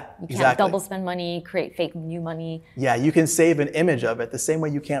 Yeah, You can't double spend money, create fake new money. Yeah, you can save an image of it the same way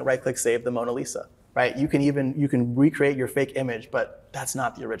you can't right-click save the Mona Lisa, right? You can recreate your fake image, but that's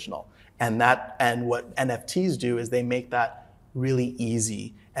not the original. And what NFTs do is they make that really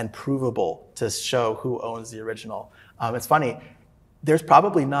easy and provable to show who owns the original. It's funny, there's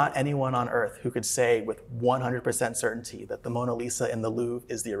probably not anyone on earth who could say with 100% certainty that the Mona Lisa in the Louvre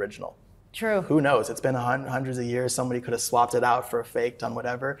is the original. True. Who knows? It's been hundreds of years. Somebody could have swapped it out for a fake, done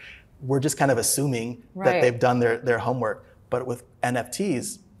whatever. We're just kind of assuming that they've done their homework. But with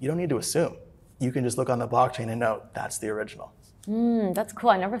NFTs, you don't need to assume. You can just look on the blockchain and know that's the original. That's cool.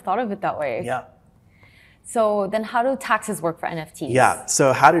 I never thought of it that way. Yeah. So then how do taxes work for NFTs? Yeah.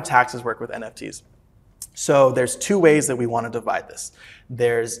 So how do taxes work with NFTs? So there's two ways that we want to divide this.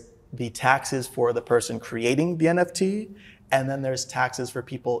 There's the taxes for the person creating the NFT, and then there's taxes for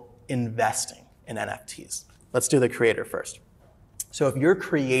people investing in NFTs. Let's do the creator first. So if you're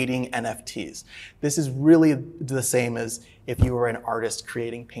creating NFTs, this is really the same as if you were an artist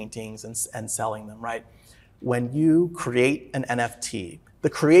creating paintings and selling them, right? When you create an NFT, the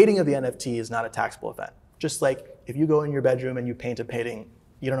creating of the NFT is not a taxable event. Just like if you go in your bedroom and you paint a painting,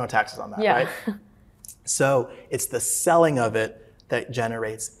 you don't owe taxes on that, right? So it's the selling of it that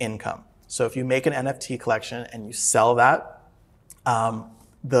generates income. So if you make an NFT collection and you sell that,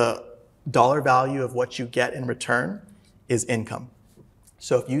 the dollar value of what you get in return is income.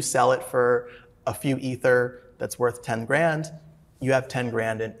 So if you sell it for a few Ether that's worth 10 grand, you have 10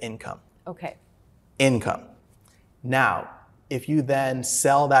 grand in income. Okay. Income. Now, if you then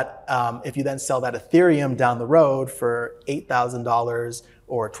sell that Ethereum down the road for $8,000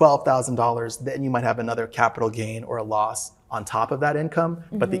 or $12,000, then you might have another capital gain or a loss on top of that income,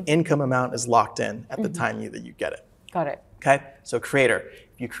 but the income amount is locked in at the time that you get it. Got it. Okay, so creator.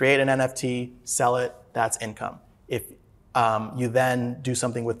 If you create an NFT, sell it, that's income. If you then do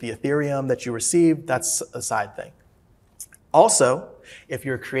something with the Ethereum that you received, that's a side thing. Also, if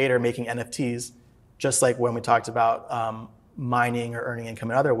you're a creator making NFTs, just like when we talked about mining or earning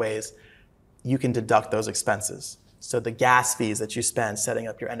income in other ways, you can deduct those expenses. So the gas fees that you spend setting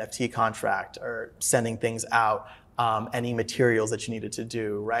up your NFT contract or sending things out, any materials that you needed to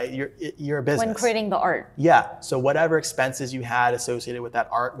do, right? You're a business. When creating the art. Yeah, so whatever expenses you had associated with that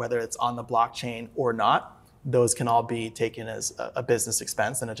art, whether it's on the blockchain or not, those can all be taken as a business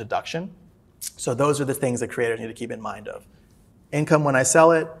expense and a deduction. So those are the things that creators need to keep in mind of. Income when I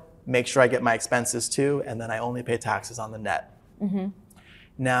sell it, make sure I get my expenses too, and then I only pay taxes on the net.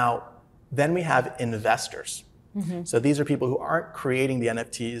 Now, then we have investors. So these are people who aren't creating the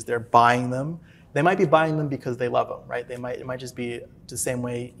NFTs, they're buying them. They might be buying them because they love them, right? It might just be the same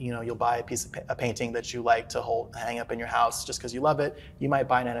way, you'll buy a piece of a painting that you like to hang up in your house just because you love it. You might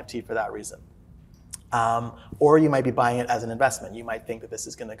buy an NFT for that reason. Or you might be buying it as an investment. You might think that this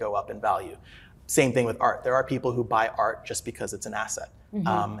is going to go up in value. Same thing with art. There are people who buy art just because it's an asset.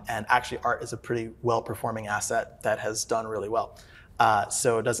 And actually art is a pretty well-performing asset that has done really well.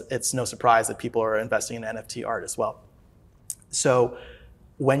 So it's no surprise that people are investing in NFT art as well. So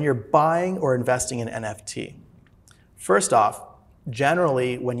when you're buying or investing in NFT, first off,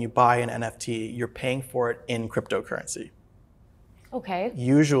 generally when you buy an NFT, you're paying for it in cryptocurrency. Okay.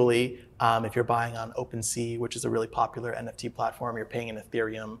 Usually, if you're buying on OpenSea, which is a really popular NFT platform, you're paying in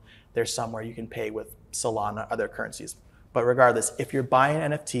Ethereum. There's somewhere you can pay with Solana, other currencies. But regardless, if you're buying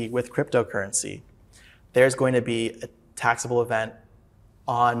an NFT with cryptocurrency, there's going to be a taxable event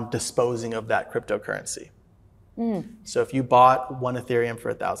on disposing of that cryptocurrency. So if you bought one Ethereum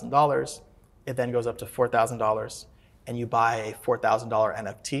for $1,000, it then goes up to $4,000, and you buy a $4,000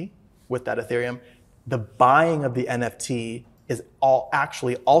 NFT with that Ethereum, the buying of the NFT is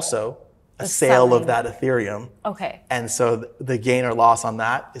actually also a sale of that Ethereum. Okay. And so the gain or loss on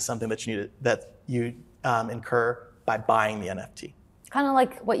that is something that you incur by buying the NFT. Kind of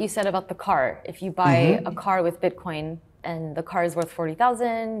like what you said about the car. If you buy a car with Bitcoin and the car is worth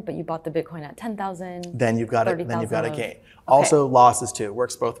 40,000, but you bought the Bitcoin at 10,000, then you've got a gain. Okay. Also losses too,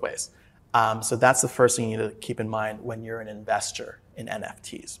 works both ways. So that's the first thing you need to keep in mind when you're an investor in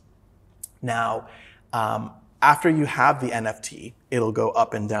NFTs. Now, after you have the NFT, it'll go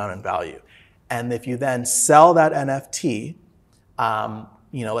up and down in value. And if you then sell that NFT,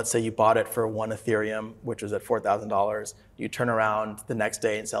 let's say you bought it for one Ethereum, which was at $4,000. You turn around the next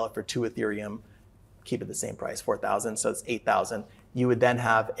day and sell it for 2 Ethereum, keep it the same price, 4,000, so it's 8,000. You would then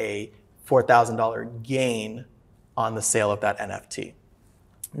have a $4,000 gain on the sale of that NFT.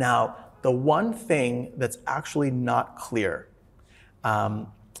 Now, the one thing that's actually not clear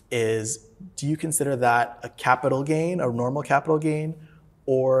is, do you consider that a capital gain, a normal capital gain,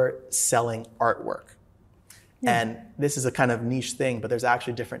 or selling artwork? And this is a kind of niche thing, but there's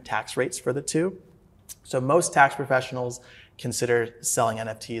actually different tax rates for the two. So most tax professionals consider selling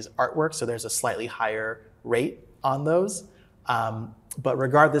NFTs artwork, so there's a slightly higher rate on those. But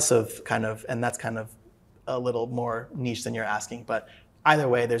regardless of and that's kind of a little more niche than you're asking, but either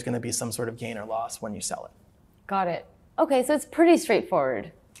way, there's going to be some sort of gain or loss when you sell it. Got it. Okay, so it's pretty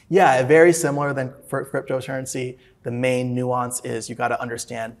straightforward. Yeah, very similar than for cryptocurrency. The main nuance is you got to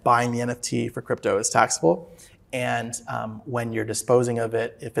understand buying the NFT for crypto is taxable. And when you're disposing of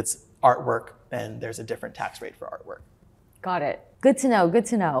it, if it's artwork, then there's a different tax rate for artwork. Got it. Good to know, good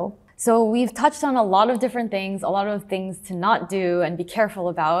to know. So we've touched on a lot of different things, a lot of things to not do and be careful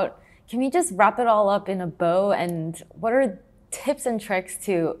about. Can we just wrap it all up in a bow? And what are tips and tricks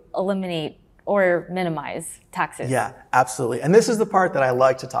to eliminate or minimize taxes? Yeah, absolutely. And this is the part that I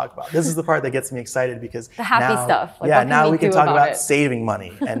like to talk about. This is the part that gets me excited because the happy stuff. Like, yeah, now we can talk about saving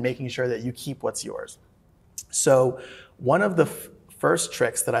money and making sure that you keep what's yours. So one of the first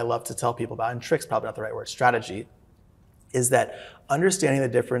tricks that I love to tell people about, and tricks probably not the right word, strategy, is that understanding the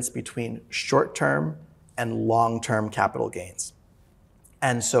difference between short-term and long-term capital gains.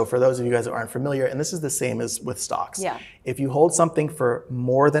 And so for those of you guys that aren't familiar, and this is the same as with stocks. Yeah. If you hold something for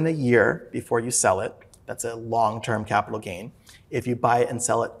more than a year before you sell it, that's a long-term capital gain. If you buy it and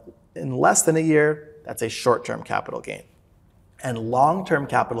sell it in less than a year, that's a short-term capital gain. And long-term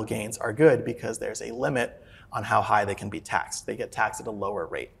capital gains are good because there's a limit on how high they can be taxed. They get taxed at a lower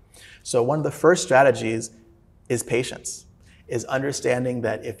rate. So one of the first strategies is patience, is understanding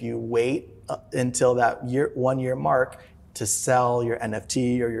that if you wait until that 1 year mark to sell your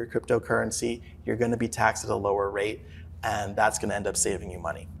NFT or your cryptocurrency, you're going to be taxed at a lower rate, and that's going to end up saving you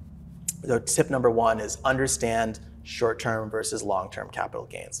money. So tip number one is understand short-term versus long-term capital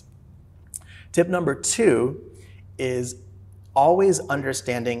gains. Tip number two is always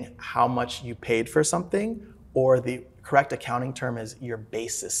understanding how much you paid for something, or the correct accounting term is your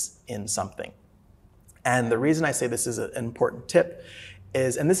basis in something. And the reason I say this is an important tip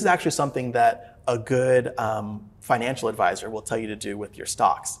is, and this is actually something that a good financial advisor will tell you to do with your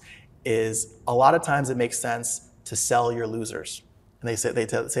stocks, is a lot of times it makes sense to sell your losers. And they say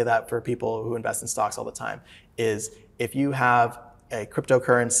that for people who invest in stocks all the time, is if you have a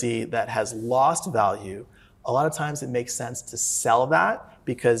cryptocurrency that has lost value, a lot of times it makes sense to sell that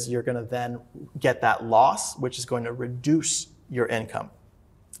because you're going to then get that loss, which is going to reduce your income.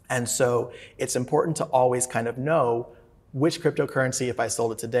 And so it's important to always kind of know which cryptocurrency, if I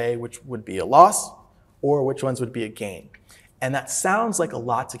sold it today, which would be a loss, or which ones would be a gain. And that sounds like a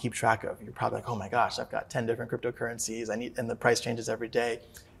lot to keep track of. You're probably like, oh my gosh, I've got 10 different cryptocurrencies, and the price changes every day.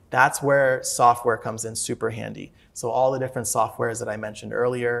 That's where software comes in super handy. So all the different softwares that I mentioned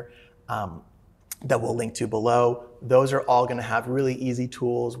earlier, that we'll link to below, those are all gonna have really easy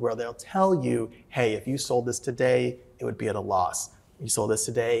tools where they'll tell you, hey, if you sold this today, it would be at a loss. If you sold this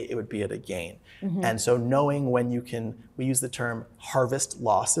today, it would be at a gain. Mm-hmm. And so knowing when you can, we use the term harvest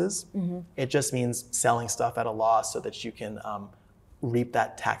losses. Mm-hmm. It just means selling stuff at a loss so that you can reap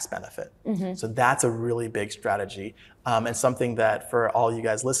that tax benefit. Mm-hmm. So that's a really big strategy. And something that for all you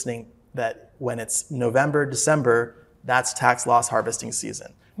guys listening, that when it's November, December, that's tax loss harvesting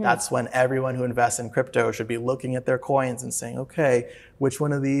season. That's when everyone who invests in crypto should be looking at their coins and saying, okay, which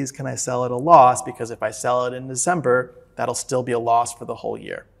one of these can I sell at a loss? Because if I sell it in December, that'll still be a loss for the whole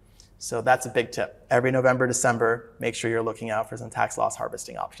year. So that's a big tip. Every November, December, make sure you're looking out for some tax loss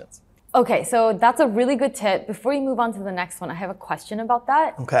harvesting options. Okay, so that's a really good tip. Before you move on to the next one, I have a question about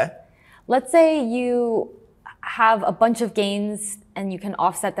that. Okay. Let's say you have a bunch of gains and you can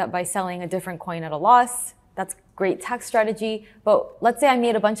offset that by selling a different coin at a loss. That's great tax strategy. But let's say I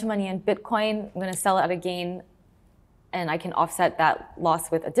made a bunch of money in Bitcoin. I'm going to sell it at a gain and I can offset that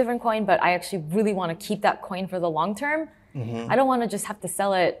loss with a different coin, but I actually really want to keep that coin for the long term. Mm-hmm. I don't want to just have to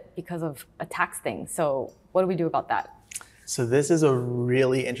sell it because of a tax thing. So what do we do about that? So this is a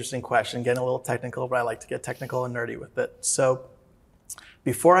really interesting question, getting a little technical, but I like to get technical and nerdy with it. So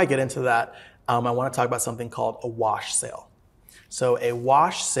before I get into that, I want to talk about something called a wash sale. So a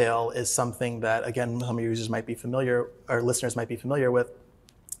wash sale is something that, again, some of your users might be familiar, or listeners might be familiar with,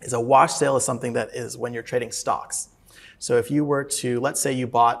 is a wash sale is something that is when you're trading stocks. So if you were to, let's say you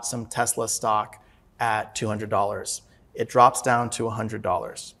bought some Tesla stock at $200, it drops down to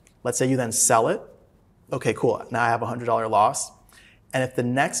 $100. Let's say you then sell it. Okay, cool, now I have a $100 loss. And if the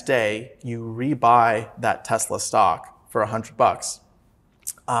next day you rebuy that Tesla stock for $100,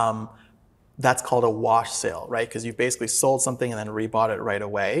 that's called a wash sale, right? Because you've basically sold something and then rebought it right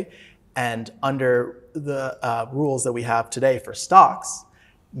away. And under the rules that we have today for stocks,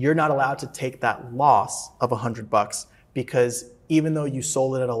 you're not allowed to take that loss of $100 because even though you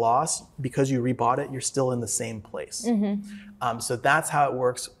sold it at a loss, because you rebought it, you're still in the same place. Mm-hmm. So that's how it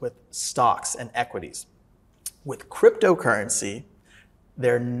works with stocks and equities. With cryptocurrency,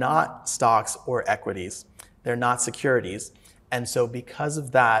 they're not stocks or equities. They're not securities. And so because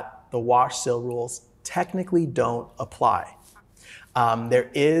of that, the wash sale rules technically don't apply.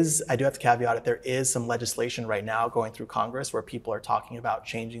 There is, I do have to caveat it, there is some legislation right now going through Congress where people are talking about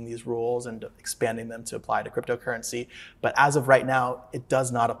changing these rules and expanding them to apply to cryptocurrency. But as of right now, it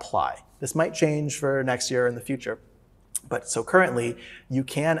does not apply. This might change for next year in the future. But so currently, you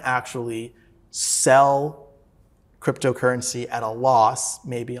can actually sell cryptocurrency at a loss,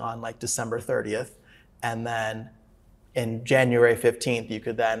 maybe on like December 30th, and then in January 15th, you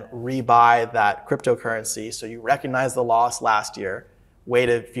could then rebuy that cryptocurrency. So you recognize the loss last year, wait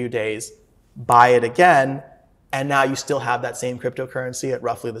a few days, buy it again, and now you still have that same cryptocurrency at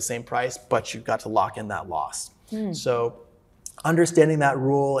roughly the same price, but you've got to lock in that loss. So understanding that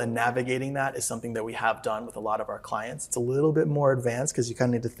rule and navigating that is something that we have done with a lot of our clients. It's a little bit more advanced because you kind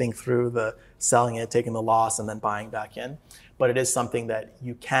of need to think through the selling it, taking the loss, and then buying back in. But it is something that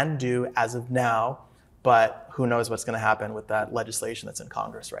you can do as of now, but who knows what's going to happen with that legislation that's in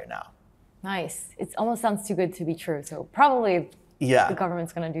Congress right now. Nice. It almost sounds too good to be true. So probably the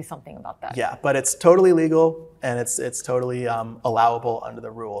government's going to do something about that. Yeah, but it's totally legal and it's totally allowable under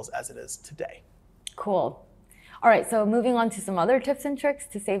the rules as it is today. Cool. All right, so moving on to some other tips and tricks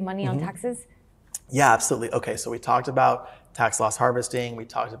to save money on taxes. Yeah, absolutely. Okay, so we talked about tax loss harvesting. We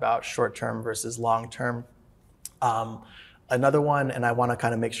talked about short-term versus long-term. Another one, and I want to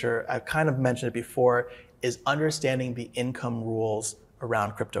kind of make sure, I've kind of mentioned it before, is understanding the income rules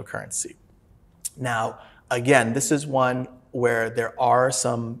around cryptocurrency. Now, again, this is one where there are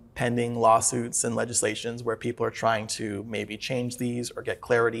some pending lawsuits and legislations where people are trying to maybe change these or get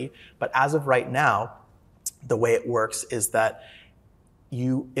clarity. But as of right now, the way it works is that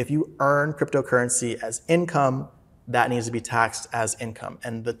if you earn cryptocurrency as income, that needs to be taxed as income.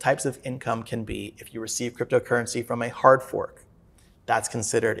 And the types of income can be if you receive cryptocurrency from a hard fork, that's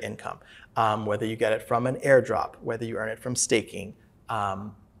considered income. Whether you get it from an airdrop, whether you earn it from staking,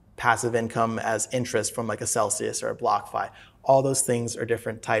 passive income as interest from like a Celsius or a BlockFi, all those things are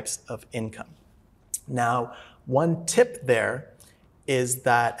different types of income. Now, one tip there is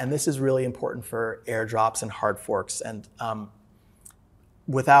that, and this is really important for airdrops and hard forks, and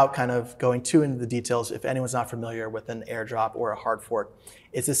without kind of going too into the details, if anyone's not familiar with an airdrop or a hard fork,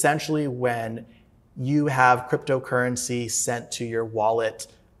 it's essentially when you have cryptocurrency sent to your wallet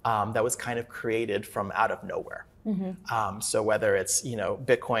that was kind of created from out of nowhere. So whether it's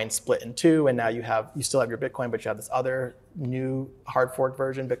Bitcoin split in two, and now you still have your Bitcoin, but you have this other new hard fork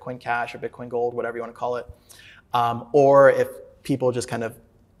version, Bitcoin Cash or Bitcoin Gold, whatever you want to call it, or if people just kind of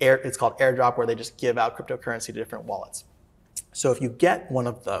it's called airdrop, where they just give out cryptocurrency to different wallets. So if you get one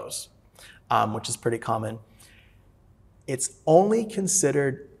of those, which is pretty common, it's only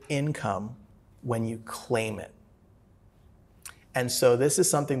considered income when you claim it. And so this is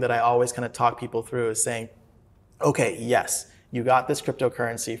something that I always kind of talk people through, is saying, okay, yes, you got this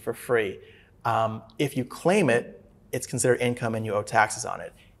cryptocurrency for free. If you claim it, it's considered income and you owe taxes on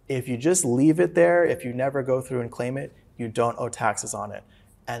it. If you just leave it there, if you never go through and claim it, you don't owe taxes on it.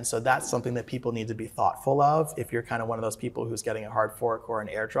 And so that's something that people need to be thoughtful of. If you're kind of one of those people who's getting a hard fork or an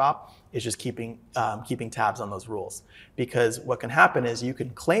airdrop, is just keeping tabs on those rules. Because what can happen is you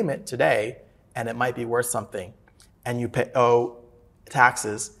can claim it today and it might be worth something, and you owe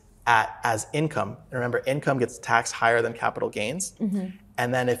taxes as income. And remember, income gets taxed higher than capital gains.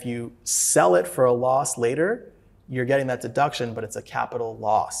 And then if you sell it for a loss later, you're getting that deduction, but it's a capital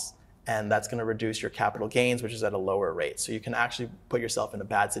loss. And that's going to reduce your capital gains, which is at a lower rate. So you can actually put yourself in a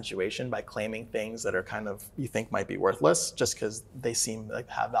bad situation by claiming things that are kind of, you think might be worthless, just because they seem like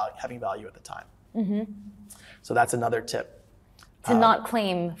having value at the time. So that's another tip. To not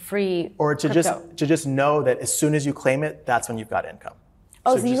claim free or to crypto. just know that as soon as you claim it, that's when you've got income.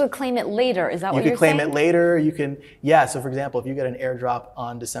 Oh, so you could claim it later. Is that what you're saying? You could claim it later. You can, so for example, if you get an airdrop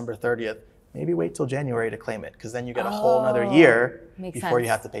on December 30th, maybe wait till January to claim it, because then you get a whole another year before you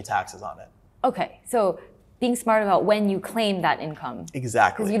have to pay taxes on it. Okay, so being smart about when you claim that income.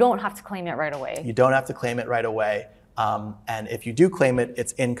 Exactly. Because you don't have to claim it right away. You don't have to claim it right away. And if you do claim it,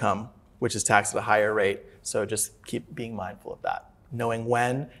 it's income, which is taxed at a higher rate. So just keep being mindful of that, knowing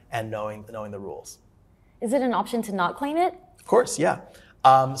when and knowing the rules. Is it an option to not claim it? Of course, yeah.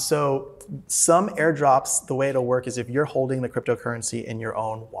 So some airdrops, the way it'll work is if you're holding the cryptocurrency in your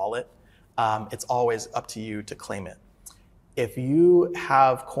own wallet, it's always up to you to claim it. If you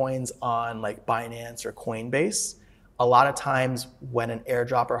have coins on like Binance or Coinbase, a lot of times when an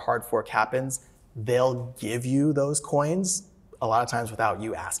airdrop or hard fork happens, they'll give you those coins, a lot of times without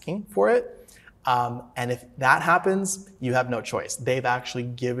you asking for it. And if that happens, you have no choice. They've actually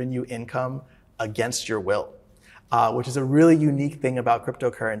given you income against your will, which is a really unique thing about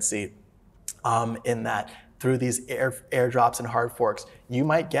cryptocurrency, in that through these airdrops and hard forks, you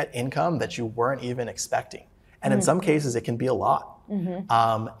might get income that you weren't even expecting. And in some cases, it can be a lot.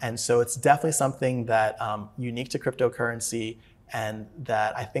 And so it's definitely something that unique to cryptocurrency, and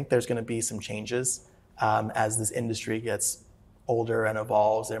that I think there's gonna be some changes as this industry gets older and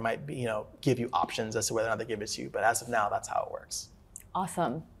evolves. There might be, give you options as to whether or not they give it to you. But as of now, that's how it works.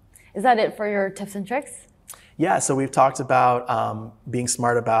 Awesome. Is that it for your tips and tricks? Yeah, so we've talked about being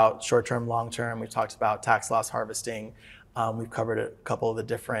smart about short-term, long-term. We've talked about tax loss harvesting. We've covered a couple of the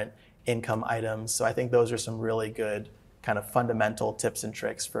different income items. So I think those are some really good kind of fundamental tips and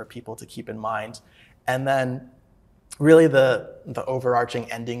tricks for people to keep in mind. And then really the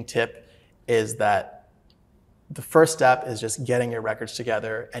overarching ending tip is that the first step is just getting your records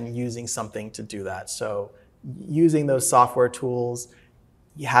together and using something to do that. So using those software tools,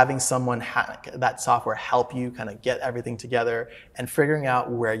 having someone that software help you kind of get everything together and figuring out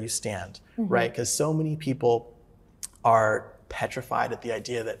where you stand, right? Because so many people are petrified at the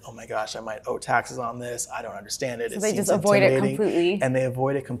idea that, oh my gosh, I might owe taxes on this. I don't understand it. So they just avoid it completely. And they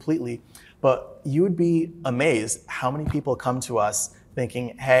avoid it completely. But you would be amazed how many people come to us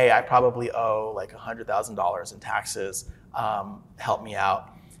thinking, hey, I probably owe like $100,000 in taxes, help me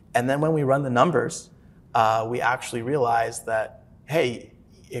out. And then when we run the numbers, we actually realize that, hey,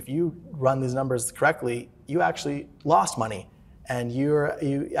 if you run these numbers correctly, you actually lost money and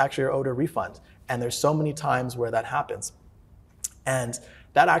you actually are owed a refund. And there's so many times where that happens. And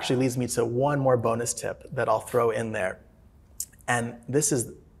that actually leads me to one more bonus tip that I'll throw in there. And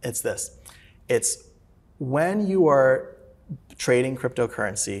it's when you are trading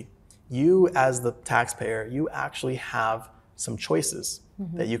cryptocurrency, you as the taxpayer, you actually have some choices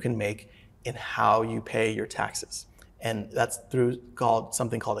that you can make in how you pay your taxes. And that's through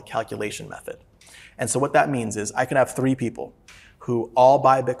something called a calculation method. And so what that means is I can have 3 people who all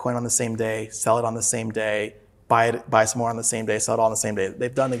buy Bitcoin on the same day, sell it on the same day, buy some more on the same day, sell it all on the same day.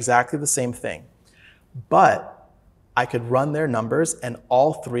 They've done exactly the same thing. But I could run their numbers and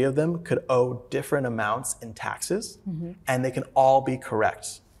all 3 of them could owe different amounts in taxes and they can all be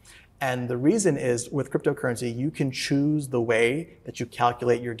correct. And the reason is with cryptocurrency, you can choose the way that you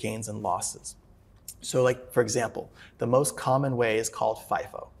calculate your gains and losses. So like, for example, the most common way is called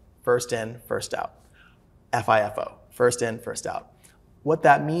FIFO, first in, first out. FIFO, first in, first out. What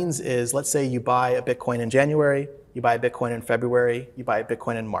that means is, let's say you buy a Bitcoin in January, you buy a Bitcoin in February, you buy a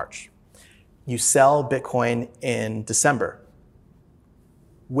Bitcoin in March. You sell Bitcoin in December.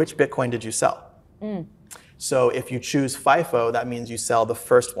 Which Bitcoin did you sell? So if you choose FIFO, that means you sell the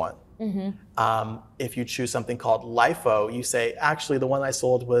first one. If you choose something called LIFO, you say, actually, the one I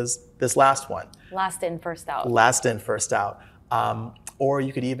sold was this last one. Last in, first out. Last in, first out. Or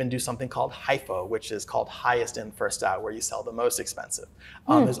you could even do something called HIFO, which is called highest in, first out, where you sell the most expensive.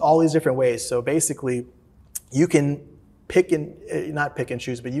 There's all these different ways. So basically, you can not pick and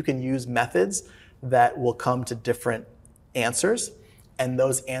choose, but you can use methods that will come to different answers. And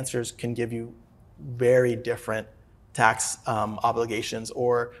those answers can give you very different tax obligations.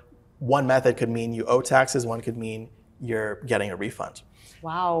 Or one method could mean you owe taxes, one could mean you're getting a refund.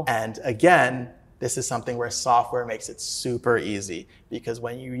 Wow. And again, this is something where software makes it super easy, because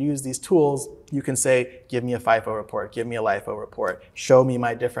when you use these tools, you can say, give me a FIFO report, give me a LIFO report, show me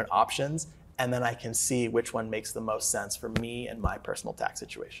my different options, and then I can see which one makes the most sense for me and my personal tax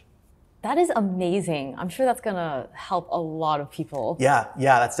situation. That is amazing. I'm sure that's gonna help a lot of people. Yeah,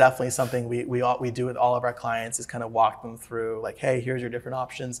 that's definitely something we do with all of our clients, is kind of walk them through, like, hey, here's your different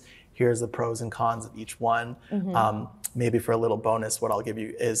options, here's the pros and cons of each one. Maybe for a little bonus, what I'll give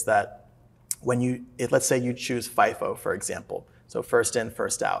you is that when let's say you choose FIFO, for example, so first in,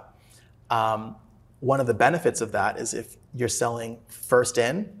 first out. One of the benefits of that is if you're selling first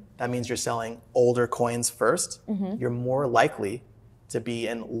in, that means you're selling older coins first. You're more likely to be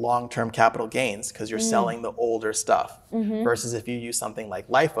in long-term capital gains because you're selling the older stuff. Versus if you use something like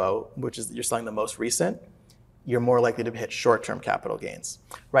LIFO, which is you're selling the most recent, you're more likely to hit short-term capital gains,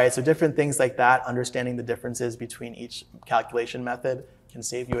 right? So different things like that, understanding the differences between each calculation method can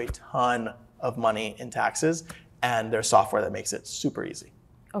save you a ton of money in taxes, and there's software that makes it super easy.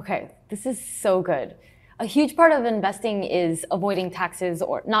 Okay, this is so good. A huge part of investing is avoiding taxes,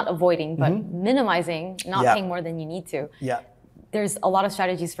 or not avoiding, but minimizing, not paying more than you need to. There's a lot of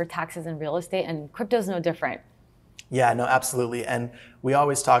strategies for taxes in real estate, and crypto is no different. Yeah, no, absolutely. And we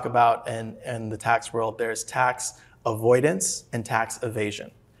always talk about in the tax world, there's tax avoidance and tax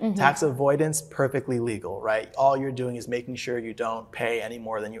evasion. Tax avoidance, perfectly legal, right? All you're doing is making sure you don't pay any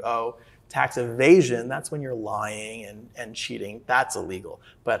more than you owe. Tax evasion, that's when you're lying and cheating. That's illegal.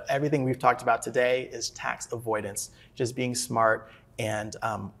 But everything we've talked about today is tax avoidance, just being smart and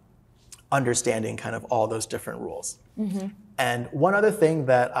understanding kind of all those different rules. And one other thing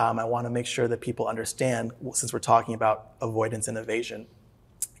that I want to make sure that people understand, since we're talking about avoidance and evasion,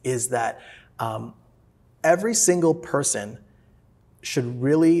 is that every single person should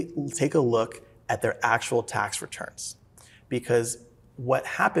really take a look at their actual tax returns. Because what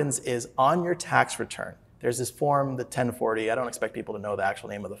happens is on your tax return, there's this form, the 1040. I don't expect people to know the actual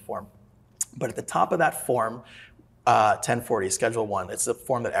name of the form. But at the top of that form, 1040, Schedule 1, it's a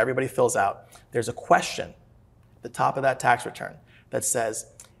form that everybody fills out. There's a question at the top of that tax return that says,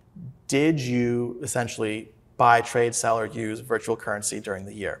 did you essentially buy, trade, sell, or use virtual currency during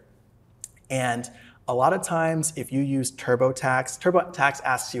the year? And a lot of times if you use TurboTax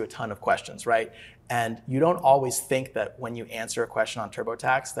asks you a ton of questions, right? And you don't always think that when you answer a question on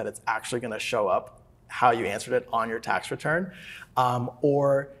TurboTax that it's actually going to show up how you answered it on your tax return.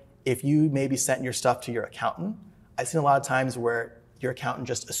 Or if you maybe sent your stuff to your accountant, I've seen a lot of times where your accountant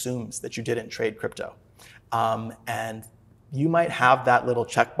just assumes that you didn't trade crypto. And you might have that little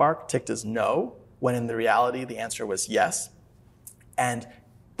check mark ticked as no, when in the reality the answer was yes. And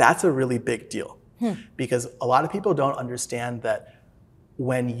that's a really big deal. Because a lot of people don't understand that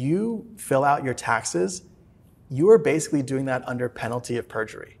when you fill out your taxes, you are basically doing that under penalty of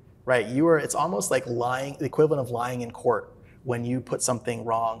perjury, right? It's almost like lying, the equivalent of lying in court when you put something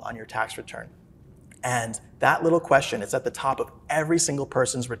wrong on your tax return. And that little question, it's at the top of every single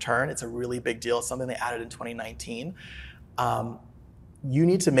person's return. It's a really big deal. It's something they added in 2019. You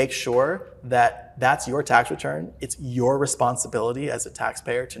need to make sure that that's your tax return. It's your responsibility as a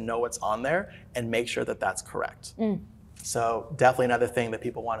taxpayer to know what's on there and make sure that that's correct. So definitely another thing that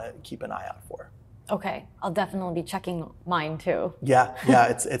people want to keep an eye out for. Okay, I'll definitely be checking mine too. Yeah,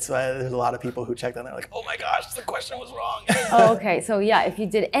 it's there's a lot of people who check that and they're like, oh my gosh, the question was wrong. Oh, okay, so yeah, if you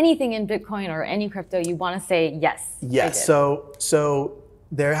did anything in Bitcoin or any crypto, you want to say yes. Yes, so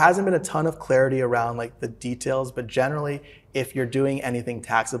there hasn't been a ton of clarity around like the details, but generally, if you're doing anything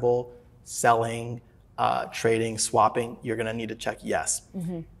taxable, selling, trading, swapping, you're going to need to check yes.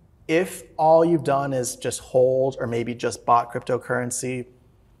 If all you've done is just hold or maybe just bought cryptocurrency,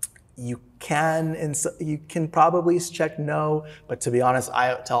 you can probably check no, but to be honest,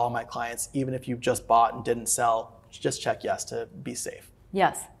 I tell all my clients, even if you've just bought and didn't sell, just check yes to be safe.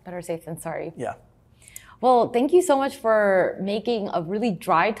 Yes, better safe than sorry. Yeah. Well, thank you so much for making a really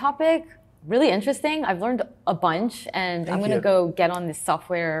dry topic really interesting. I've learned a bunch, and I'm going to go get on this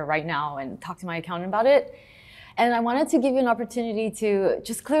software right now and talk to my accountant about it. And I wanted to give you an opportunity to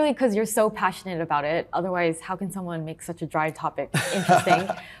just clearly, because you're so passionate about it, otherwise how can someone make such a dry topic interesting?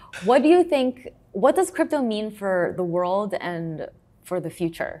 What do you think, what does crypto mean for the world and for the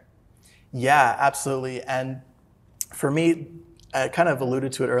future? Yeah, absolutely. And for me, I kind of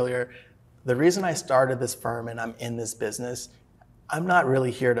alluded to it earlier, the reason I started this firm and I'm in this business, I'm not really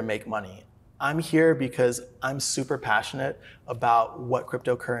here to make money. I'm here because I'm super passionate about what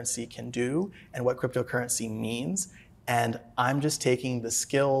cryptocurrency can do and what cryptocurrency means. And I'm just taking the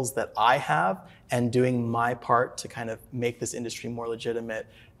skills that I have and doing my part to kind of make this industry more legitimate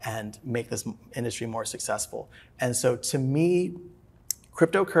and make this industry more successful. And so to me,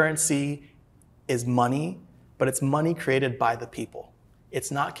 cryptocurrency is money, but it's money created by the people. It's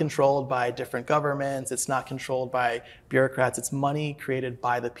not controlled by different governments. It's not controlled by bureaucrats. It's money created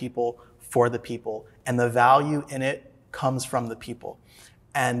by the people for the people. And the value in it comes from the people.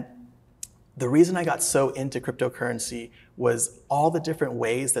 And the reason I got so into cryptocurrency was all the different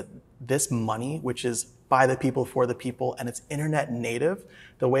ways that this money, which is by the people for the people, and it's internet native,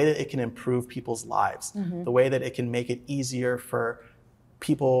 the way that it can improve people's lives, the way that it can make it easier for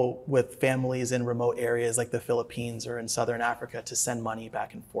people with families in remote areas like the Philippines or in Southern Africa to send money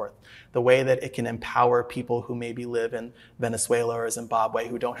back and forth. The way that it can empower people who maybe live in Venezuela or Zimbabwe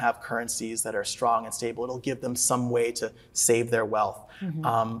who don't have currencies that are strong and stable. It'll give them some way to save their wealth.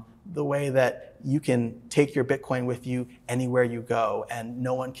 The way that you can take your Bitcoin with you anywhere you go and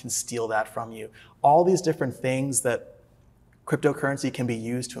no one can steal that from you. All these different things that cryptocurrency can be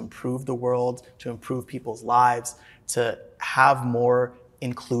used to improve the world, to improve people's lives, to have more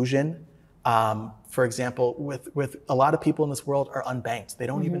inclusion. For example, with a lot of people in this world are unbanked. They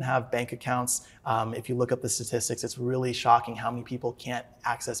don't even have bank accounts. If you look up the statistics, it's really shocking how many people can't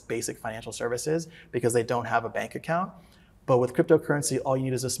access basic financial services because they don't have a bank account. But with cryptocurrency, all you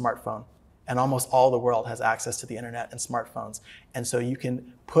need is a smartphone. And almost all the world has access to the internet and smartphones. And so you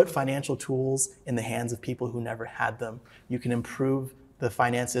can put financial tools in the hands of people who never had them. You can improve the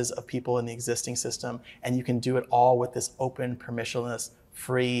finances of people in the existing system, and you can do it all with this open, permissionless,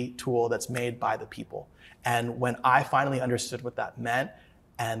 free tool that's made by the people. And when I finally understood what that meant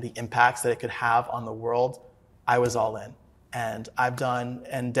and the impacts that it could have on the world, I was all in. And I've done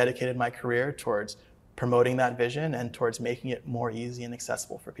and dedicated my career towards promoting that vision and towards making it more easy and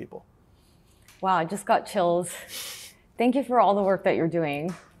accessible for people. Wow, I just got chills. Thank you for all the work that you're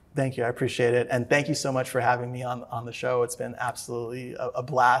doing. Thank you, I appreciate it. And thank you so much for having me on the show. It's been absolutely a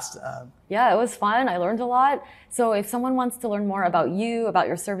blast. Yeah, it was fun. I learned a lot. So if someone wants to learn more about you, about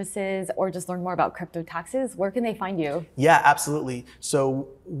your services, or just learn more about crypto taxes, where can they find you? Yeah, absolutely. So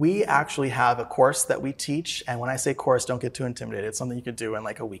we actually have a course that we teach. And when I say course, don't get too intimidated. It's something you could do in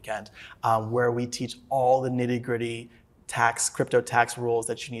like a weekend, where we teach all the nitty-gritty crypto tax rules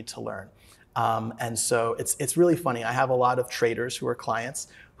that you need to learn. And so it's really funny. I have a lot of traders who are clients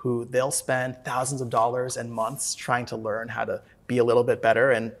who they'll spend thousands of dollars and months trying to learn how to be a little bit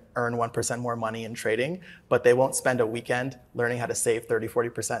better and earn 1% more money in trading, but they won't spend a weekend learning how to save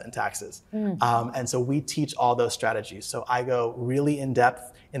 30-40% in taxes. And so we teach all those strategies. So I go really in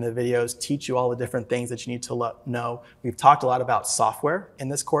depth in the videos, teach you all the different things that you need to know. We've talked a lot about software in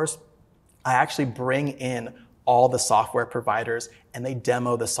this course. I actually bring in all the software providers and they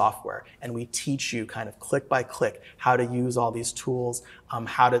demo the software, and we teach you kind of click by click how to use all these tools,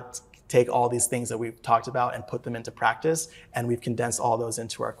 how to take all these things that we've talked about and put them into practice, and we've condensed all those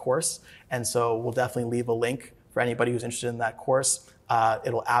into our course. And so we'll definitely leave a link for anybody who's interested in that course.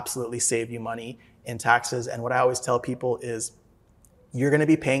 It'll absolutely save you money in taxes. And what I always tell people is you're going to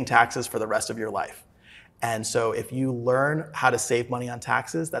be paying taxes for the rest of your life. And so if you learn how to save money on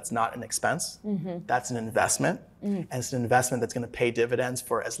taxes, that's not an expense, that's an investment. And it's an investment that's going to pay dividends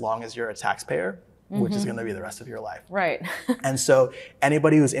for as long as you're a taxpayer, which is going to be the rest of your life. Right. And so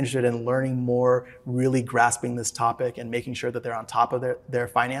anybody who's interested in learning more, really grasping this topic and making sure that they're on top of their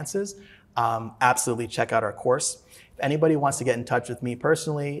finances, absolutely check out our course. If anybody wants to get in touch with me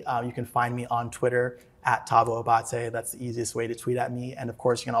personally, you can find me on Twitter at Thabo Abbate. That's the easiest way to tweet at me. And of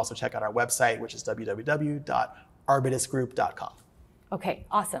course, you can also check out our website, which is www.arbitusgroup.com. Okay,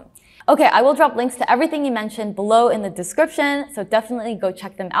 awesome. Okay, I will drop links to everything you mentioned below in the description, so definitely go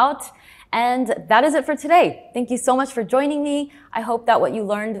check them out. And that is it for today. Thank you so much for joining me. I hope that what you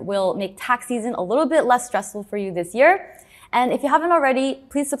learned will make tax season a little bit less stressful for you this year. And if you haven't already,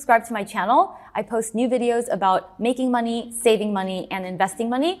 please subscribe to my channel. I post new videos about making money, saving money, and investing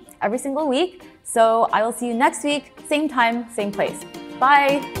money every single week. So I will see you next week, same time, same place.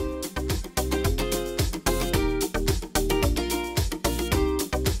 Bye.